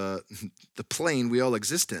 the plane we all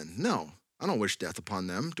exist in. No, I don't wish death upon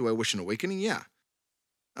them. Do I wish an awakening? Yeah.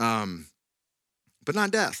 But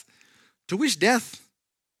not death. To wish death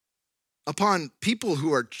upon people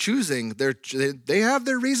who are choosing, they have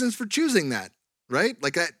their reasons for choosing that, right?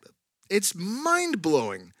 Like that, it's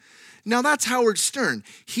mind-blowing. Now, that's Howard Stern.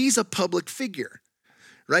 He's a public figure,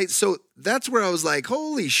 right? So that's where I was like,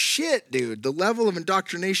 holy shit, dude. The level of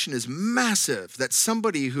indoctrination is massive. That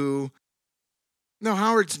somebody who,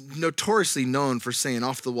 Howard's notoriously known for saying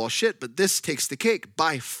off-the-wall shit, but this takes the cake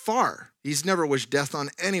by far. He's never wished death on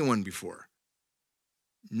anyone before.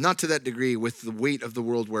 Not to that degree with the weight of the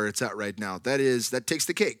world where it's at right now. That takes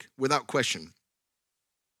the cake, without question.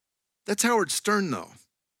 That's Howard Stern, though.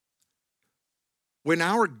 When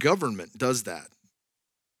our government does that,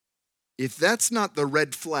 if that's not the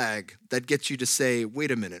red flag that gets you to say,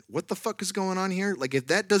 wait a minute, what the fuck is going on here? Like, if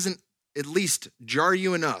that doesn't at least jar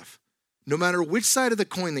you enough no matter which side of the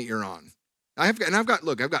coin that you're on. I've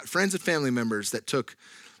got friends and family members that took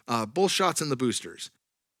both shots in the boosters.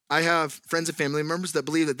 I have friends and family members that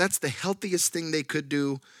believe that that's the healthiest thing they could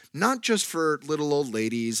do, not just for little old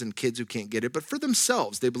ladies and kids who can't get it, but for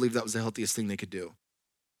themselves. They believe that was the healthiest thing they could do.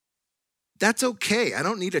 That's okay. I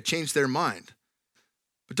don't need to change their mind.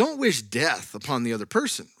 But don't wish death upon the other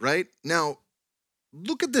person, right? Now,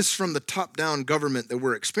 look at this from the top-down government that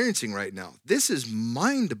we're experiencing right now. This is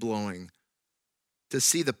mind-blowing to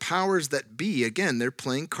see the powers that be. Again, they're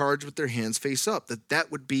playing cards with their hands face up.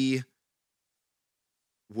 That would be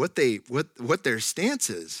what their stance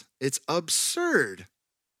is. It's absurd.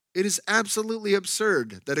 It is absolutely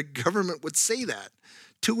absurd that a government would say that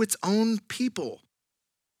to its own people.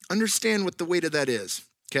 Understand what the weight of that is,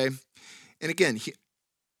 okay? And again,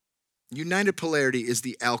 united polarity is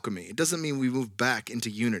the alchemy. It doesn't mean we move back into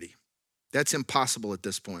unity. That's impossible at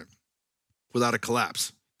this point without a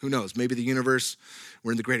collapse. Who knows? Maybe the universe,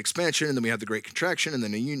 we're in the great expansion, and then we have the great contraction, and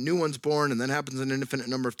then a new one's born, and then happens an infinite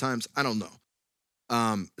number of times. I don't know.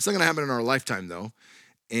 It's not going to happen in our lifetime, though.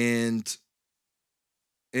 And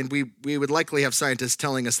we would likely have scientists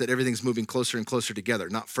telling us that everything's moving closer and closer together,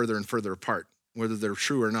 not further and further apart, whether they're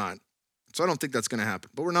true or not. So I don't think that's going to happen.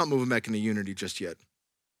 But we're not moving back into unity just yet.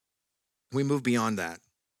 We move beyond that.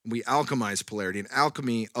 We alchemize polarity. And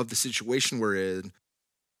alchemy of the situation we're in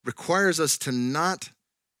requires us to not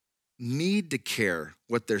need to care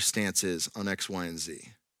what their stance is on X, Y, and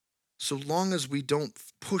Z, so long as we don't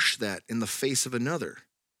push that in the face of another,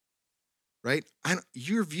 right?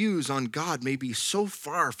 Your views on God may be so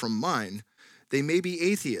far from mine. They may be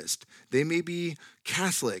atheist. They may be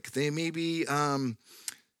Catholic. They may be fucking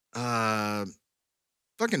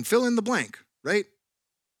fill in the blank, right?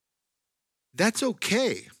 That's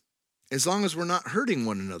okay, as long as we're not hurting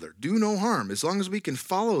one another. Do no harm. As long as we can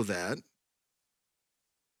follow that,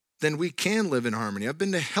 then we can live in harmony. I've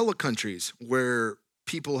been to hella countries where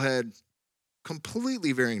people had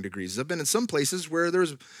completely varying degrees. I've been in some places where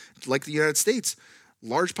there's, like the United States,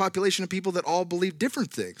 large population of people that all believe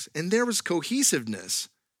different things. And there was cohesiveness.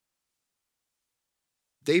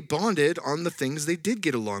 They bonded on the things they did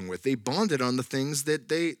get along with. They bonded on the things that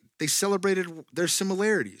they celebrated their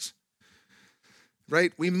similarities.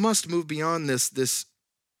 Right? We must move beyond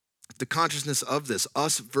the consciousness of this,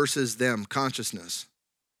 us versus them consciousness.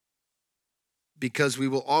 Because we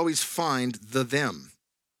will always find the them.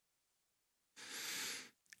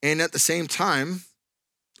 And at the same time,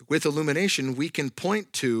 with illumination, we can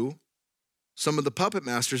point to some of the puppet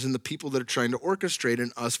masters and the people that are trying to orchestrate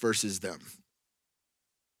an us versus them.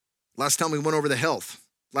 Last time we went over the health.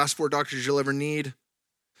 Last 4 doctors you'll ever need.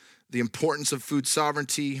 The importance of food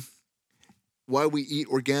sovereignty. Why we eat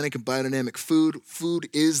organic and biodynamic food. Food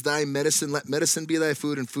is thy medicine. Let medicine be thy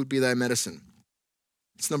food and food be thy medicine.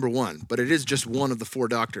 It's number 1, but it is just one of the 4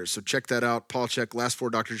 doctors. So check that out. Paul Chek, last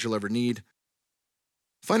 4 doctors you'll ever need.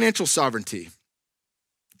 Financial sovereignty.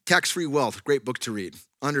 Tax-free wealth, great book to read.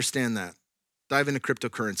 Understand that. Dive into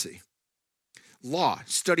cryptocurrency. Law,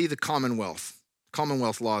 study the Commonwealth.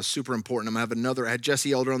 Commonwealth law is super important. I had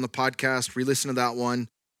Jesse Elder on the podcast. Re-listen to that one.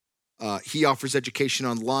 He offers education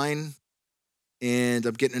online. And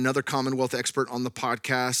I'm getting another Commonwealth expert on the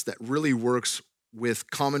podcast that really works with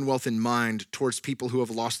Commonwealth in mind towards people who have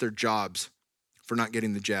lost their jobs for not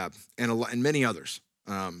getting the jab, and many others.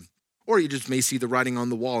 Or you just may see the writing on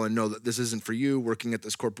the wall and know that this isn't for you, working at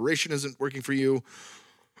this corporation isn't working for you,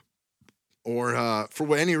 or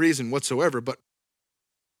for any reason whatsoever, but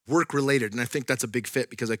work-related. And I think that's a big fit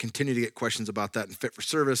because I continue to get questions about that in Fit for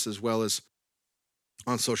Service as well as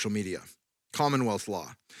on social media. Commonwealth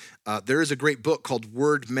law. There is a great book called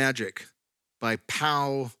Word Magic by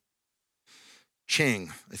Pao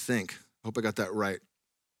Chang, I think. I hope I got that right.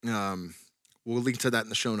 We'll link to that in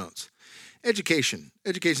the show notes. Education.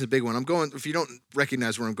 Education is a big one. If you don't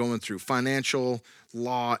recognize where I'm going through, financial,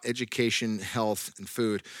 law, education, health, and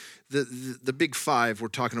food. The big 5 we're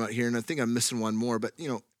talking about here, and I think I'm missing one more, but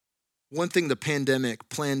one thing the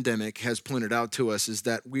plandemic has pointed out to us is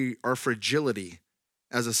that our fragility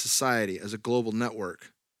as a society, as a global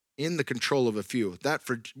network, in the control of a few,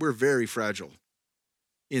 we're very fragile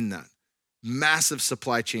in that. Massive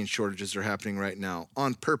supply chain shortages are happening right now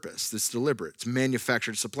on purpose. It's deliberate. It's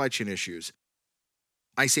manufactured supply chain issues.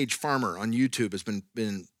 Ice Age Farmer on YouTube has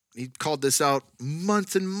he called this out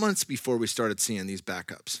months and months before we started seeing these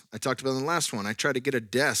backups. I talked about in the last one. I tried to get a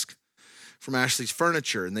desk from Ashley's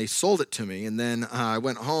Furniture, and they sold it to me. And then I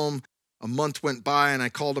went home. A month went by, and I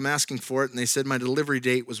called them asking for it, and they said my delivery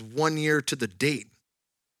date was 1 year to the date.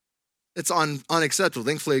 It's unacceptable.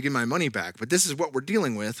 Thankfully, I get my money back. But this is what we're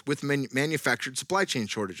dealing with manufactured supply chain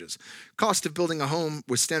shortages. Cost of building a home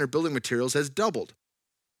with standard building materials has doubled.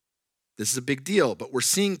 This is a big deal, but we're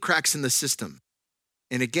seeing cracks in the system.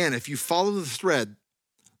 And again, if you follow the thread,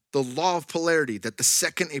 the law of polarity, that the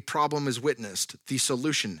second a problem is witnessed, the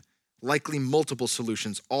solution, likely multiple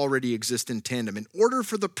solutions, already exist in tandem. In order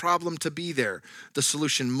for the problem to be there, the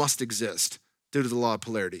solution must exist due to the law of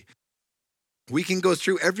polarity. We can go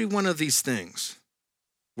through every one of these things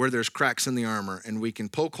where there's cracks in the armor, and we can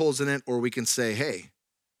poke holes in it, or we can say, hey,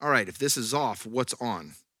 all right, if this is off, what's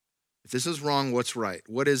on? If this is wrong, what's right?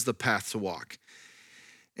 What is the path to walk?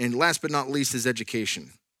 And last but not least is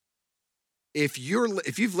education. If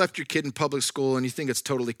you've left your kid in public school and you think it's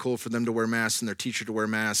totally cool for them to wear masks and their teacher to wear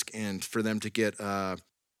masks and for them to get the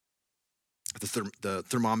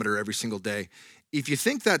thermometer every single day, if you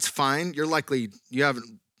think that's fine, you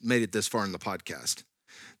haven't made it this far in the podcast.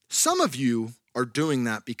 Some of you are doing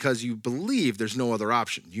that because you believe there's no other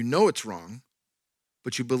option. You know it's wrong,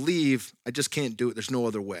 but you believe, I just can't do it. There's no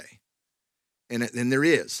other way. And there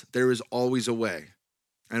is always a way.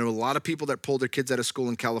 I know a lot of people that pulled their kids out of school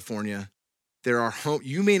in California.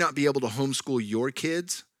 You may not be able to homeschool your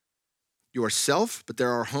kids yourself, but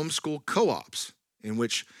there are homeschool co-ops in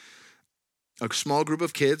which a small group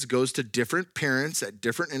of kids goes to different parents at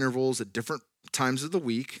different intervals at different times of the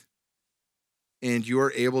week, and you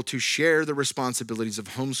are able to share the responsibilities of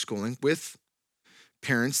homeschooling with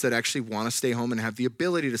parents that actually want to stay home and have the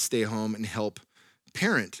ability to stay home and help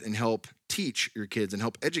parent and help teach your kids and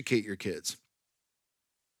help educate your kids.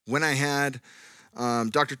 When I had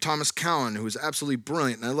Dr. Thomas Cowan, who is absolutely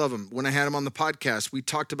brilliant, and I love him. When I had him on the podcast, we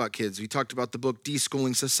talked about kids. We talked about the book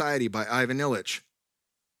Deschooling Society by Ivan Illich.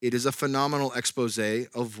 It is a phenomenal expose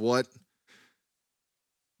of what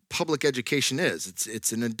public education is.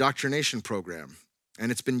 It's an indoctrination program,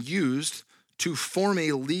 and it's been used to form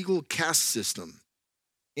a legal caste system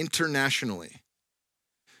internationally.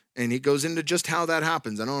 And he goes into just how that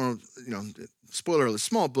happens. I don't know, spoiler alert,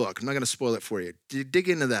 small book. I'm not going to spoil it for you. Dig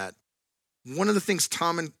into that. One of the things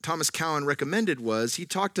Thomas Cowan recommended was he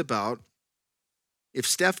talked about if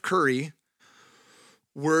Steph Curry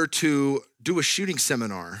were to do a shooting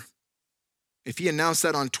seminar, if he announced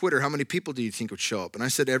that on Twitter, how many people do you think would show up? And I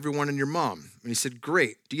said, everyone and your mom. And he said,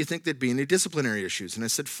 great. Do you think there'd be any disciplinary issues? And I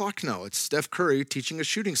said, fuck no. It's Steph Curry teaching a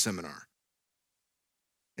shooting seminar.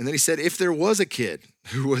 And then he said, if there was a kid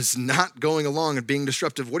who was not going along and being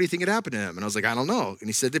disruptive, what do you think had happened to him? And I was like, I don't know. And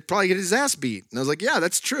he said, they'd probably get his ass beat. And I was like, yeah,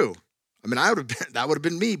 that's true. I mean, that would have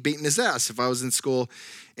been me beating his ass if I was in school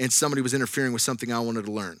and somebody was interfering with something I wanted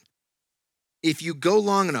to learn. If you go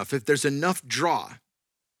long enough, if there's enough draw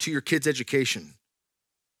to your kid's education,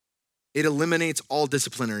 it eliminates all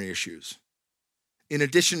disciplinary issues. In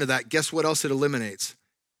addition to that, guess what else it eliminates?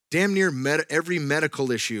 Damn near every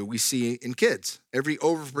medical issue we see in kids, every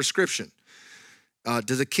overprescription.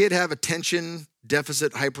 Does a kid have attention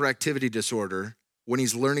deficit hyperactivity disorder when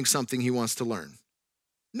he's learning something he wants to learn?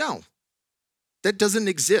 No. That doesn't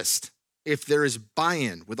exist. If there is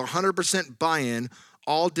buy-in, with 100% buy-in,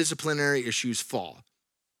 all disciplinary issues fall.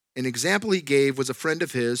 An example he gave was a friend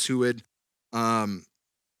of his who had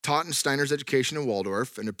taught in Steiner's education in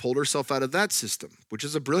Waldorf and had pulled herself out of that system, which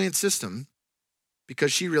is a brilliant system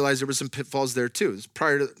because she realized there was some pitfalls there too. It was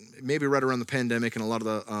prior to, maybe right around the pandemic, and a lot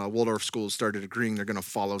of the Waldorf schools started agreeing they're going to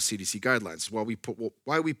follow CDC guidelines.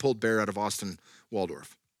 Why we pulled Bear out of Austin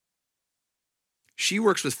Waldorf. She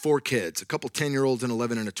works with 4 kids, a couple 10-year-olds, an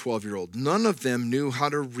 11 and a 12-year-old. None of them knew how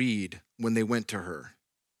to read when they went to her.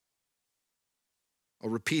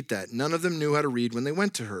 I'll repeat that. None of them knew how to read when they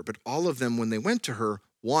went to her, but all of them, when they went to her,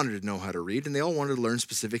 wanted to know how to read, and they all wanted to learn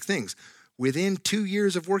specific things. Within 2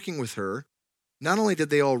 years of working with her, not only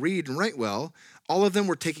did they all read and write well, all of them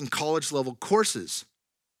were taking college-level courses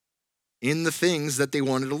in the things that they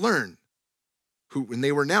wanted to learn, and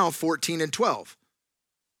they were now 14 and 12.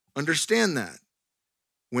 Understand that.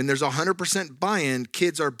 When there's 100% buy-in,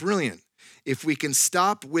 kids are brilliant. If we can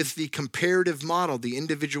stop with the comparative model, the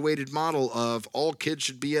individuated model of all kids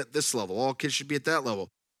should be at this level, all kids should be at that level. I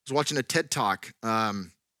was watching a TED Talk. I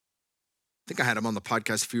think I had him on the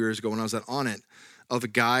podcast a few years ago when I was on it, of a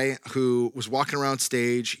guy who was walking around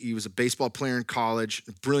stage. He was a baseball player in college,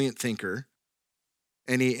 a brilliant thinker.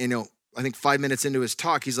 And I think 5 minutes into his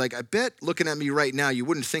talk, he's like, I bet looking at me right now, you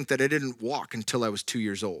wouldn't think that I didn't walk until I was 2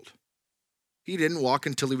 years old. He didn't walk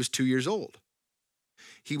until he was 2 years old.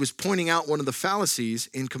 He was pointing out one of the fallacies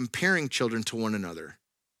in comparing children to one another.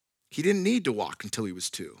 He didn't need to walk until he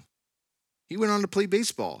was 2. He went on to play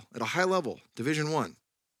baseball at a high level, Division I.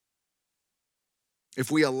 If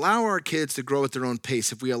we allow our kids to grow at their own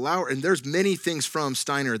pace, if we allow, and there's many things from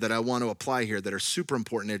Steiner that I want to apply here that are super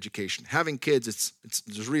important in education. Having kids,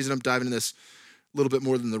 there's a reason I'm diving into this a little bit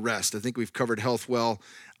more than the rest. I think we've covered health well.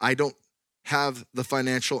 I don't have the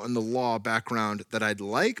financial and the law background that I'd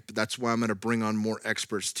like, but that's why I'm going to bring on more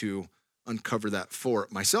experts to uncover that for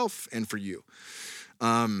myself and for you.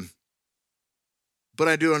 But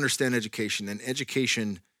I do understand education, and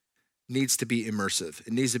education needs to be immersive.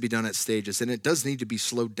 It needs to be done at stages, and it does need to be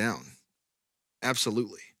slowed down.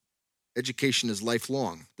 Absolutely. Education is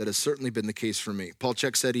lifelong. That has certainly been the case for me. Paul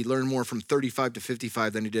Chek said he learned more from 35 to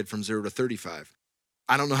 55 than he did from 0 to 35.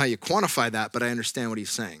 I don't know how you quantify that, but I understand what he's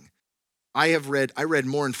saying. I read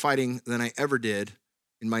more in fighting than I ever did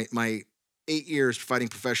in my 8 years fighting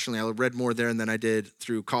professionally. I read more there than I did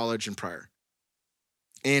through college and prior.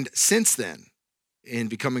 And since then, in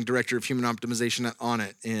becoming director of human optimization at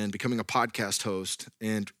Onnit and becoming a podcast host,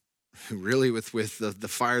 and really with the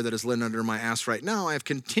fire that is lit under my ass right now, I have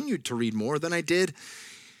continued to read more than I did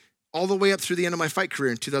all the way up through the end of my fight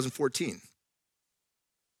career in 2014.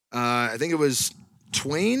 I think it was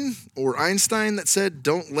Twain or Einstein that said,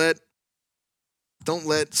 don't let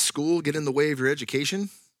school get in the way of your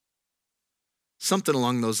education. Something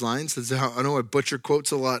along those lines. I know I butcher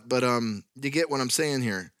quotes a lot, but you get what I'm saying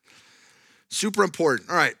here. Super important.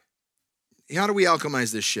 All right. How do we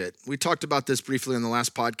alchemize this shit? We talked about this briefly on the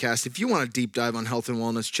last podcast. If you want a deep dive on health and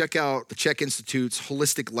wellness, check out the Chek Institute's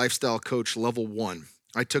Holistic Lifestyle Coach Level 1.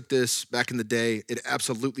 I took this back in the day. It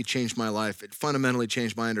absolutely changed my life. It fundamentally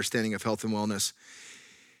changed my understanding of health and wellness.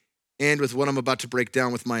 And with what I'm about to break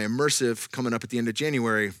down with my immersive coming up at the end of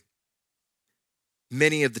January,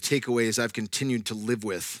 many of the takeaways I've continued to live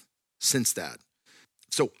with since that.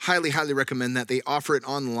 So highly, highly recommend that. They offer it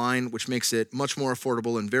online, which makes it much more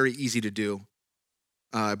affordable and very easy to do.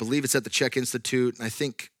 I believe it's at the Chek Institute. I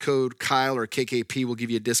think code Kyle or KKP will give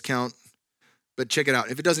you a discount. But check it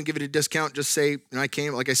out. If it doesn't give it a discount, just say, I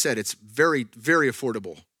came. Like I said, it's very, very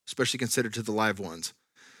affordable, especially considered to the live ones.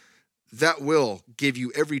 That will give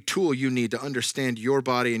you every tool you need to understand your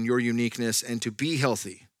body and your uniqueness and to be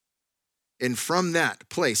healthy. And from that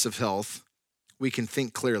place of health, we can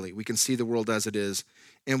think clearly. We can see the world as it is.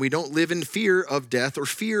 And we don't live in fear of death or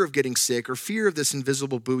fear of getting sick or fear of this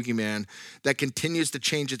invisible boogeyman that continues to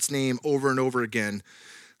change its name over and over again,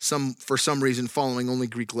 for some reason following only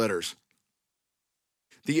Greek letters.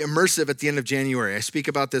 The immersive at the end of January. I speak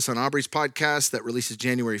about this on Aubrey's podcast that releases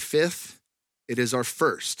January 5th. It is our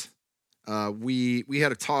first. We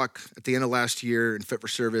had a talk at the end of last year in Fit for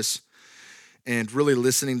Service, and really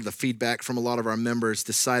listening to the feedback from a lot of our members,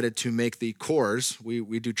 decided to make the cores,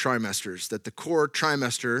 we do trimesters, that the core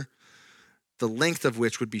trimester, the length of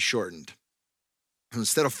which would be shortened. And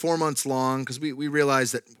instead of 4 months long, because we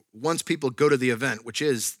realize that once people go to the event,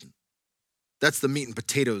 that's the meat and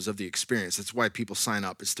potatoes of the experience. That's why people sign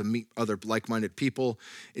up. It's to meet other like-minded people.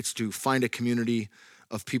 It's to find a community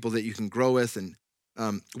of people that you can grow with. And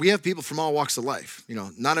we have people from all walks of life.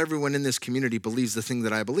 Not everyone in this community believes the thing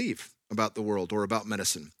that I believe about the world or about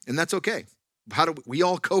medicine. And that's okay. We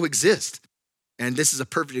all coexist. And this is a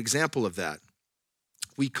perfect example of that.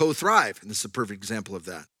 We co-thrive, and this is a perfect example of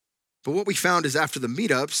that. But what we found is after the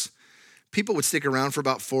meetups, people would stick around for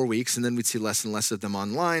about 4 weeks, and then we'd see less and less of them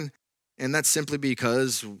online. And that's simply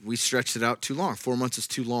because we stretched it out too long. 4 months is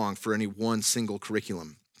too long for any one single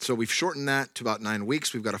curriculum. So we've shortened that to about 9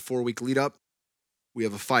 weeks. We've got a 4-week lead up. We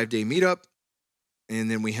have a 5-day meetup,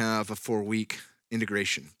 and then we have a 4-week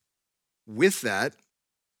integration. With that,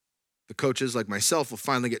 the coaches like myself will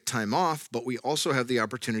finally get time off, but we also have the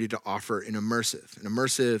opportunity to offer an immersive. An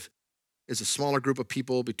immersive is a smaller group of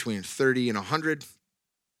people between 30 and 100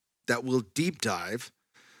 that will deep dive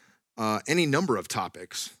any number of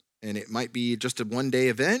topics. And it might be just a 1-day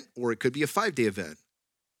event, or it could be a 5-day event.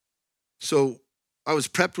 So I was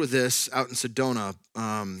prepped with this out in Sedona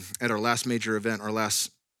at our last major event, our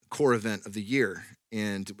last core event of the year.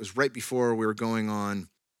 And it was right before we were going on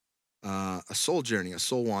a soul journey, a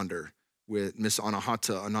soul wander with Miss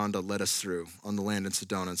Anahata Ananda led us through on the land in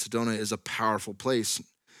Sedona. And Sedona is a powerful place.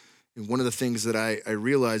 And one of the things that I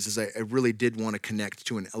realized is I really did want to connect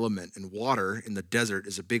to an element, and water in the desert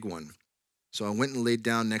is a big one. So I went and laid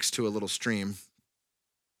down next to a little stream.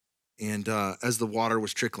 And as the water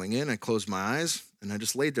was trickling in, I closed my eyes and I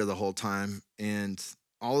just laid there the whole time. And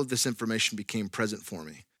all of this information became present for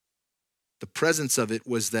me. The presence of it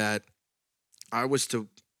was that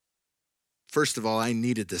first of all, I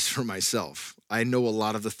needed this for myself. I know a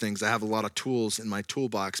lot of the things. I have a lot of tools in my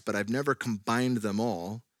toolbox, but I've never combined them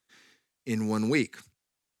all in 1 week.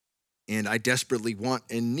 And I desperately want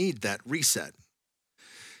and need that reset.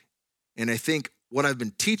 And I think what I've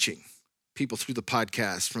been teaching people through the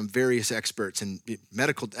podcast, from various experts and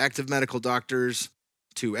active medical doctors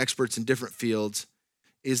to experts in different fields,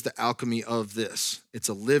 is the alchemy of this. It's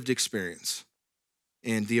a lived experience.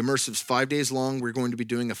 And the immersive's 5 days long. We're going to be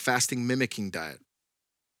doing a fasting mimicking diet,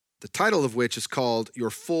 the title of which is called Your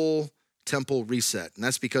Full Temple Reset. And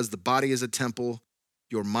that's because the body is a temple,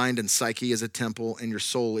 your mind and psyche is a temple, and your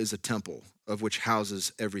soul is a temple of which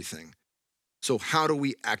houses everything. So how do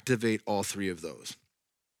we activate all three of those?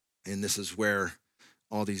 And this is where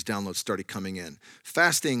all these downloads started coming in.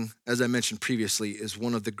 Fasting, as I mentioned previously, is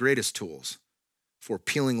one of the greatest tools for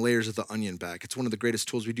peeling layers of the onion back. It's one of the greatest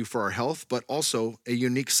tools we do for our health, but also a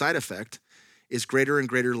unique side effect is greater and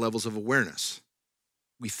greater levels of awareness.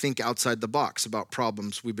 We think outside the box about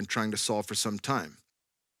problems we've been trying to solve for some time.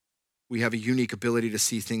 We have a unique ability to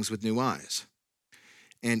see things with new eyes.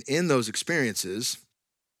 And in those experiences,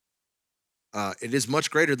 it is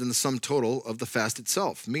much greater than the sum total of the fast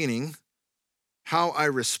itself, meaning how I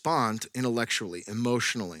respond intellectually,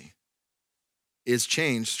 emotionally, is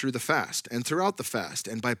changed through the fast and throughout the fast.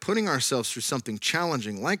 And by putting ourselves through something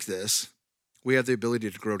challenging like this, we have the ability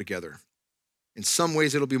to grow together. In some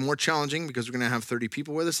ways, it'll be more challenging because we're going to have 30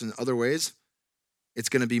 people with us. In other ways, it's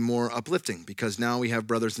going to be more uplifting because now we have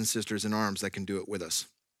brothers and sisters in arms that can do it with us.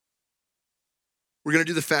 We're going to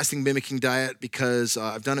do the fasting mimicking diet because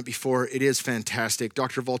I've done it before. It is fantastic.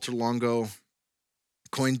 Dr. Walter Longo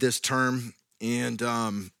coined this term and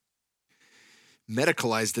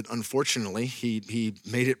medicalized it, unfortunately. He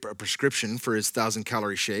made it a prescription for his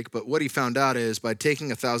 1,000-calorie shake. But what he found out is by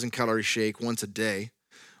taking a 1,000-calorie shake once a day,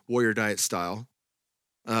 warrior diet style,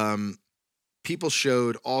 people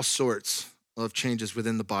showed all sorts of changes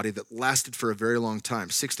within the body that lasted for a very long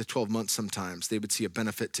time, 6 to 12 months sometimes. They would see a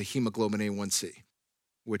benefit to hemoglobin A1C,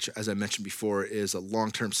 which, as I mentioned before, is a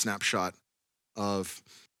long-term snapshot of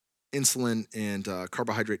insulin and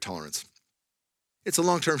carbohydrate tolerance. It's a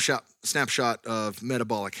long-term snapshot of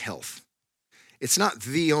metabolic health. It's not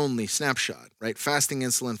the only snapshot, right? Fasting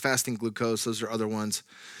insulin, fasting glucose, those are other ones.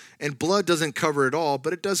 And blood doesn't cover it all,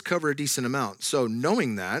 but it does cover a decent amount. So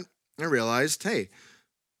knowing that, I realized, hey,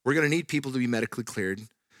 we're going to need people to be medically cleared.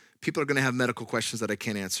 People are going to have medical questions that I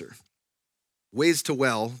can't answer.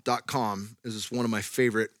 Waystowell.com is one of my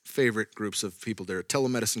favorite groups of people. They're a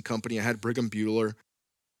telemedicine company. I had Brigham Bueller,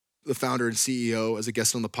 the founder and CEO, as a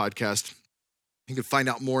guest on the podcast. You can find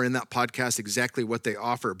out more in that podcast exactly what they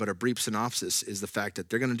offer, but a brief synopsis is the fact that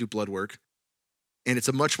they're going to do blood work, and it's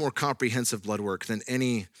a much more comprehensive blood work than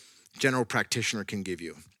any general practitioner can give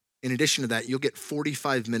you. In addition to that, you'll get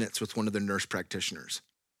 45 minutes with one of the nurse practitioners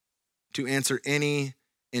to answer any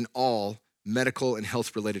and all medical and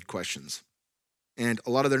health-related questions. And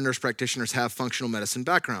a lot of their nurse practitioners have functional medicine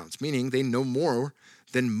backgrounds, meaning they know more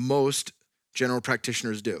than most general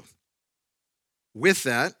practitioners do. With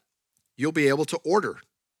that, you'll be able to order.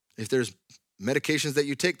 If there's medications that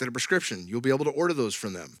you take that are prescription, you'll be able to order those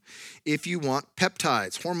from them. If you want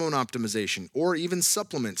peptides, hormone optimization, or even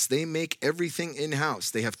supplements, they make everything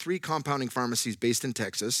in-house. They have 3 compounding pharmacies based in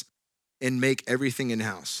Texas and make everything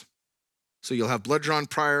in-house. So you'll have blood drawn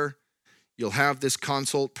prior, you'll have this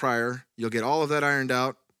consult prior, you'll get all of that ironed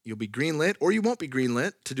out, you'll be greenlit, or you won't be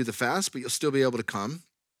greenlit to do the fast, but you'll still be able to come.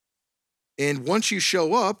 And once you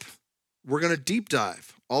show up, we're going to deep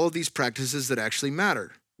dive all of these practices that actually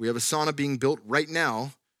matter. We have a sauna being built right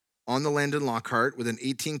now on the land in Lockhart with an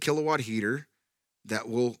 18 kilowatt heater that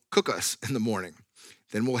will cook us in the morning.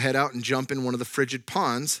 Then we'll head out and jump in one of the frigid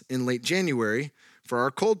ponds in late January for our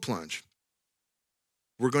cold plunge.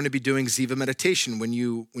 We're going to be doing Ziva meditation. When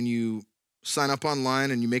you sign up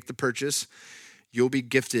online and you make the purchase, you'll be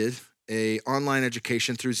gifted a online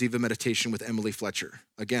education through Ziva meditation with Emily Fletcher.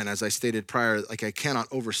 Again, as I stated prior, I cannot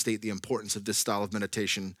overstate the importance of this style of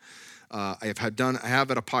meditation. I have had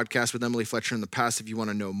a podcast with Emily Fletcher in the past if you want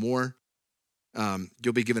to know more.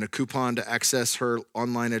 You'll be given a coupon to access her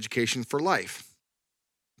online education for life.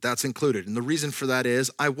 That's included. And the reason for that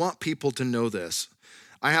is I want people to know this.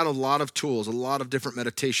 I had a lot of tools, a lot of different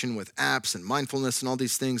meditation with apps and mindfulness and all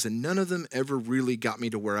these things, and none of them ever really got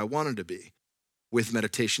me to where I wanted to be with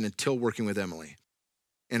meditation until working with Emily.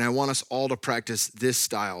 And I want us all to practice this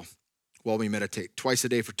style while we meditate, twice a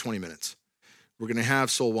day for 20 minutes. We're going to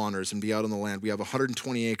have soul wanderers and be out on the land. We have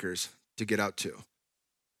 120 acres to get out to.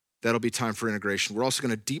 That'll be time for integration. We're also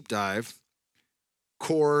going to deep dive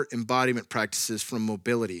core embodiment practices from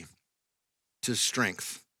mobility to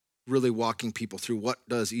strength, really walking people through what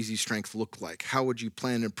does easy strength look like? How would you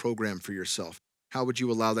plan and program for yourself? How would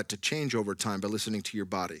you allow that to change over time by listening to your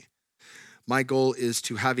body? My goal is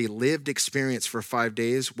to have a lived experience for 5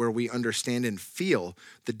 days where we understand and feel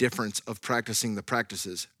the difference of practicing the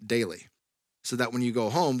practices daily. so that when you go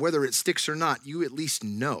home, whether it sticks or not, you at least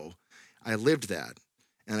know I lived that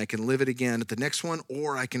and I can live it again at the next one,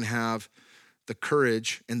 or I can have the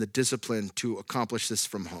courage and the discipline to accomplish this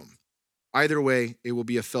from home. Either way, it will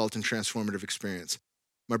be a felt and transformative experience.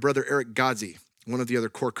 My brother Eric Godzi, one of the other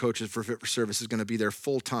core coaches for Fit for Service, is going to be there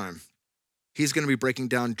full time. He's going to be breaking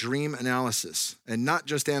down dream analysis and not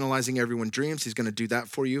just analyzing everyone's dreams. He's going to do that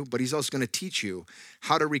for you, but he's also going to teach you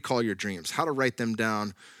how to recall your dreams, how to write them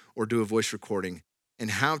down or do a voice recording,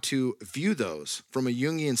 and how to view those from a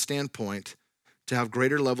Jungian standpoint to have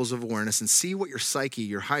greater levels of awareness and see what your psyche,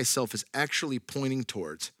 your high self, is actually pointing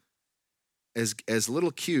towards as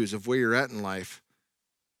little cues of where you're at in life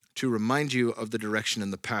to remind you of the direction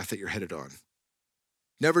and the path that you're headed on.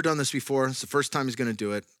 Never done this before. It's the first time he's going to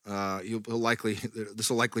do it. This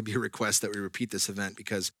will likely be a request that we repeat this event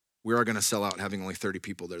because we are going to sell out having only 30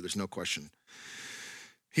 people there. There's no question.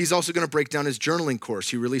 He's also going to break down his journaling course.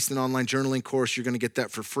 He released an online journaling course. You're going to get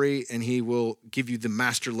that for free, and he will give you the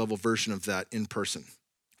master level version of that in person,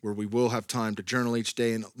 where we will have time to journal each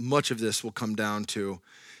day. And much of this will come down to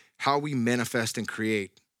how we manifest and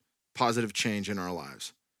create positive change in our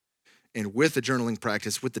lives. And with the journaling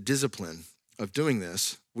practice, with the discipline of doing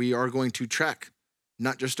this, we are going to track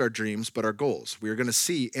not just our dreams, but our goals. We are going to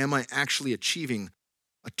see, am I actually achieving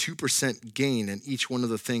a 2% gain in each one of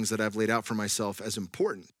the things that I've laid out for myself as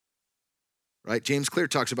important, right? James Clear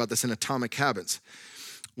talks about this in Atomic Habits.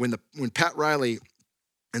 When Pat Riley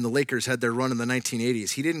and the Lakers had their run in the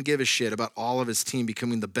 1980s, he didn't give a shit about all of his team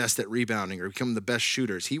becoming the best at rebounding or becoming the best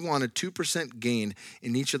shooters. He wanted 2% gain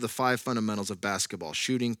in each of the 5 fundamentals of basketball: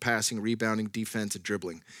 shooting, passing, rebounding, defense, and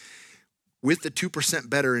dribbling. With the 2%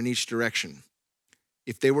 better in each direction,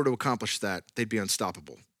 if they were to accomplish that, they'd be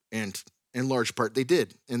unstoppable. And in large part, they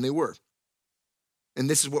did, and they were. And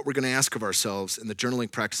this is what we're going to ask of ourselves, and the journaling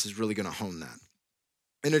practice is really going to hone that.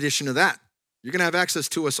 In addition to that, you're going to have access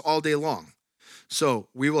to us all day long. So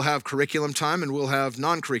we will have curriculum time, and we'll have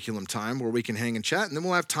non-curriculum time where we can hang and chat, and then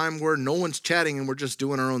we'll have time where no one's chatting and we're just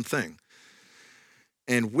doing our own thing.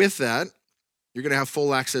 And with that, you're going to have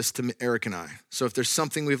full access to Eric and I. So if there's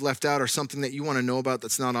something we've left out or something that you want to know about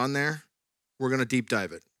that's not on there, we're going to deep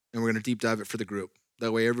dive it, and we're going to deep dive it for the group.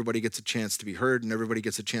 That way everybody gets a chance to be heard and everybody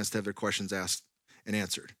gets a chance to have their questions asked and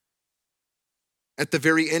answered. At the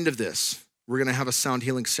very end of this, we're going to have a sound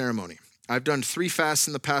healing ceremony. I've done 3 fasts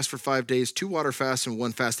in the past for 5 days, 2 water fasts and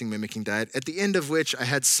 1 fasting mimicking diet, at the end of which I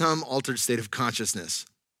had some altered state of consciousness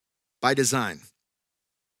by design.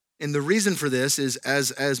 And the reason for this is,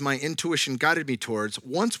 as my intuition guided me towards,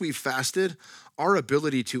 once we've fasted, our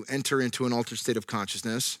ability to enter into an altered state of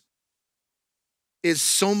consciousness is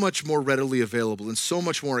so much more readily available and so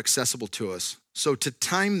much more accessible to us. So to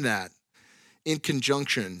time that in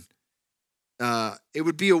conjunction, it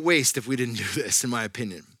would be a waste if we didn't do this, in my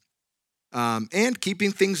opinion. And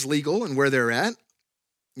keeping things legal and where they're at.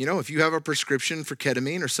 You know, if you have a prescription for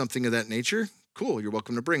ketamine or something of that nature, cool, you're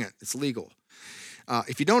welcome to bring it. It's legal.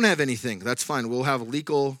 If you don't have anything, that's fine. We'll have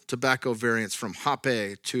legal tobacco variants from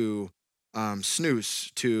Hape to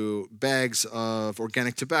snus to bags of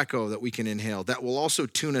organic tobacco that we can inhale that will also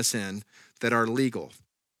tune us in, that are legal.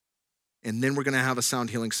 And then we're going to have a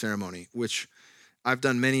sound healing ceremony, which I've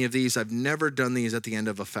done many of these. I've never done these at the end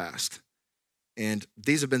of a fast. And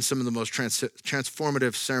these have been some of the most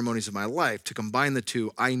transformative ceremonies of my life. To combine the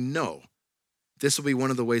two, I know this will be one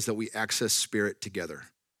of the ways that we access spirit together.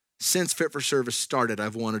 Since Fit for Service started,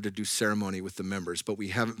 I've wanted to do ceremony with the members, but we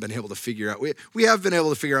haven't been able to figure out, we have been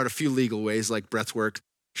able to figure out a few legal ways like breath work,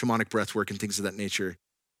 shamanic breath work and things of that nature.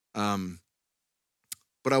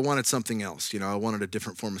 But I wanted something else, I wanted a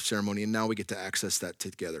different form of ceremony, and now we get to access that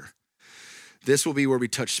together. This will be where we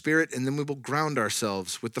touch spirit, and then we will ground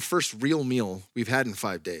ourselves with the first real meal we've had in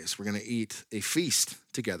 5 days. We're going to eat a feast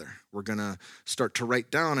together. We're going to start to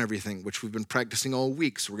write down everything, which we've been practicing all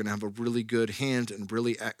week. So we're going to have a really good hand and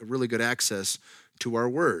really good access to our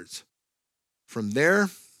words. From there,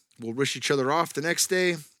 we'll wish each other off the next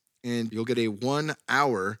day, and you'll get a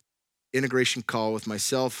 1-hour integration call with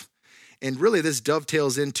myself. And really, this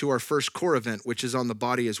dovetails into our first core event, which is on the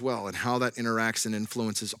body as well, and how that interacts and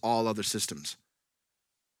influences all other systems: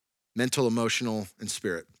 mental, emotional, and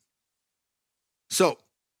spirit. So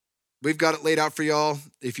we've got it laid out for y'all.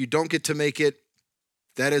 If you don't get to make it,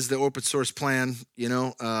 that is the open source plan, we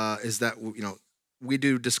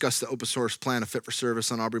do discuss the open source plan of Fit for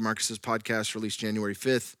Service on Aubrey Marcus's podcast, released January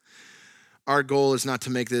 5th. Our goal is not to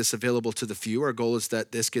make this available to the few. Our goal is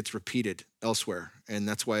that this gets repeated elsewhere, and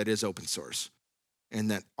that's why it is open source, and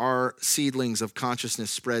that our seedlings of consciousness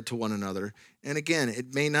spread to one another. And again,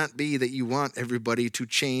 it may not be that you want everybody to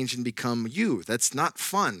change and become you. That's not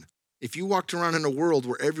fun. If you walked around in a world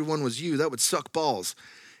where everyone was you, that would suck balls.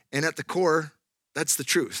 And at the core, that's the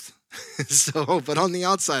truth. But on the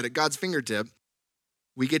outside, at God's fingertip,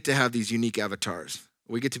 we get to have these unique avatars.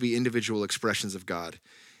 We get to be individual expressions of God,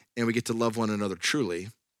 and we get to love one another truly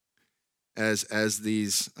as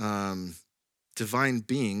these divine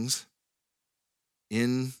beings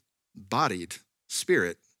embodied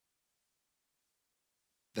spirit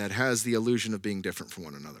that has the illusion of being different from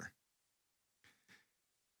one another.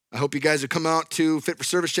 I hope you guys will come out to Fit for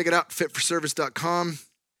Service. Check it out, fitforservice.com.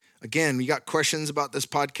 Again, you got questions about this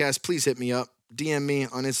podcast, please hit me up. DM me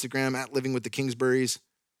on Instagram at Living with the Kingsburys.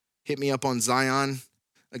 Hit me up on Zion.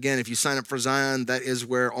 Again, if you sign up for Zion, that is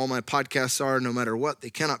where all my podcasts are, no matter what. They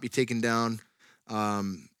cannot be taken down.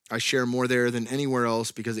 I share more there than anywhere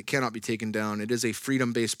else because it cannot be taken down. It is a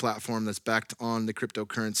freedom-based platform that's backed on the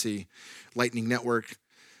cryptocurrency Lightning Network.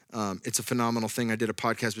 It's a phenomenal thing. I did a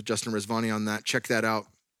podcast with Justin Rizvani on that. Check that out.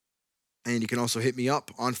 And you can also hit me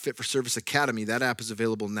up on Fit for Service Academy. That app is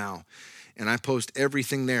available now. And I post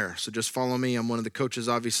everything there. So just follow me. I'm one of the coaches,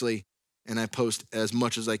 obviously. And I post as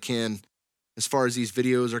much as I can as far as these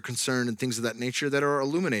videos are concerned and things of that nature that are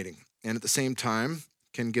illuminating. And at the same time,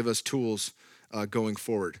 can give us tools going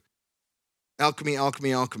forward. Alchemy,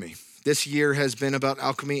 alchemy, alchemy. This year has been about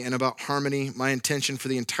alchemy and about harmony. My intention for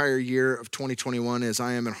the entire year of 2021 is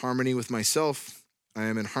I am in harmony with myself, I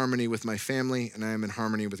am in harmony with my family, and I am in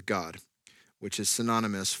harmony with God, which is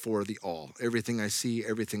synonymous for the all. Everything I see,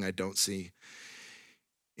 everything I don't see.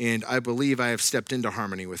 And I believe I have stepped into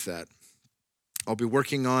harmony with that. I'll be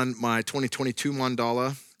working on my 2022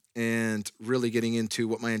 mandala and really getting into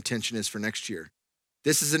what my intention is for next year.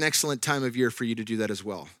 This is an excellent time of year for you to do that as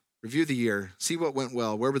well. Review the year, see what went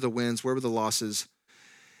well, where were the wins, where were the losses,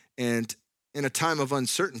 and in a time of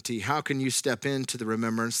uncertainty, how can you step into the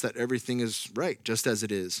remembrance that everything is right, just as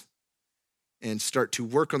it is, and start to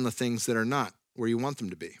work on the things that are not where you want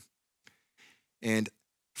them to be. And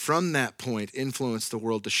from that point, influence the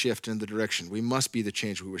world to shift in the direction. We must be the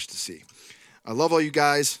change we wish to see. I love all you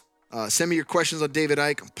guys. Send me your questions on David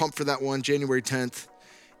Icke. I'm pumped for that one, January 10th,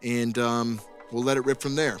 and we'll let it rip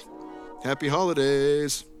from there. Happy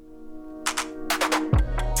holidays.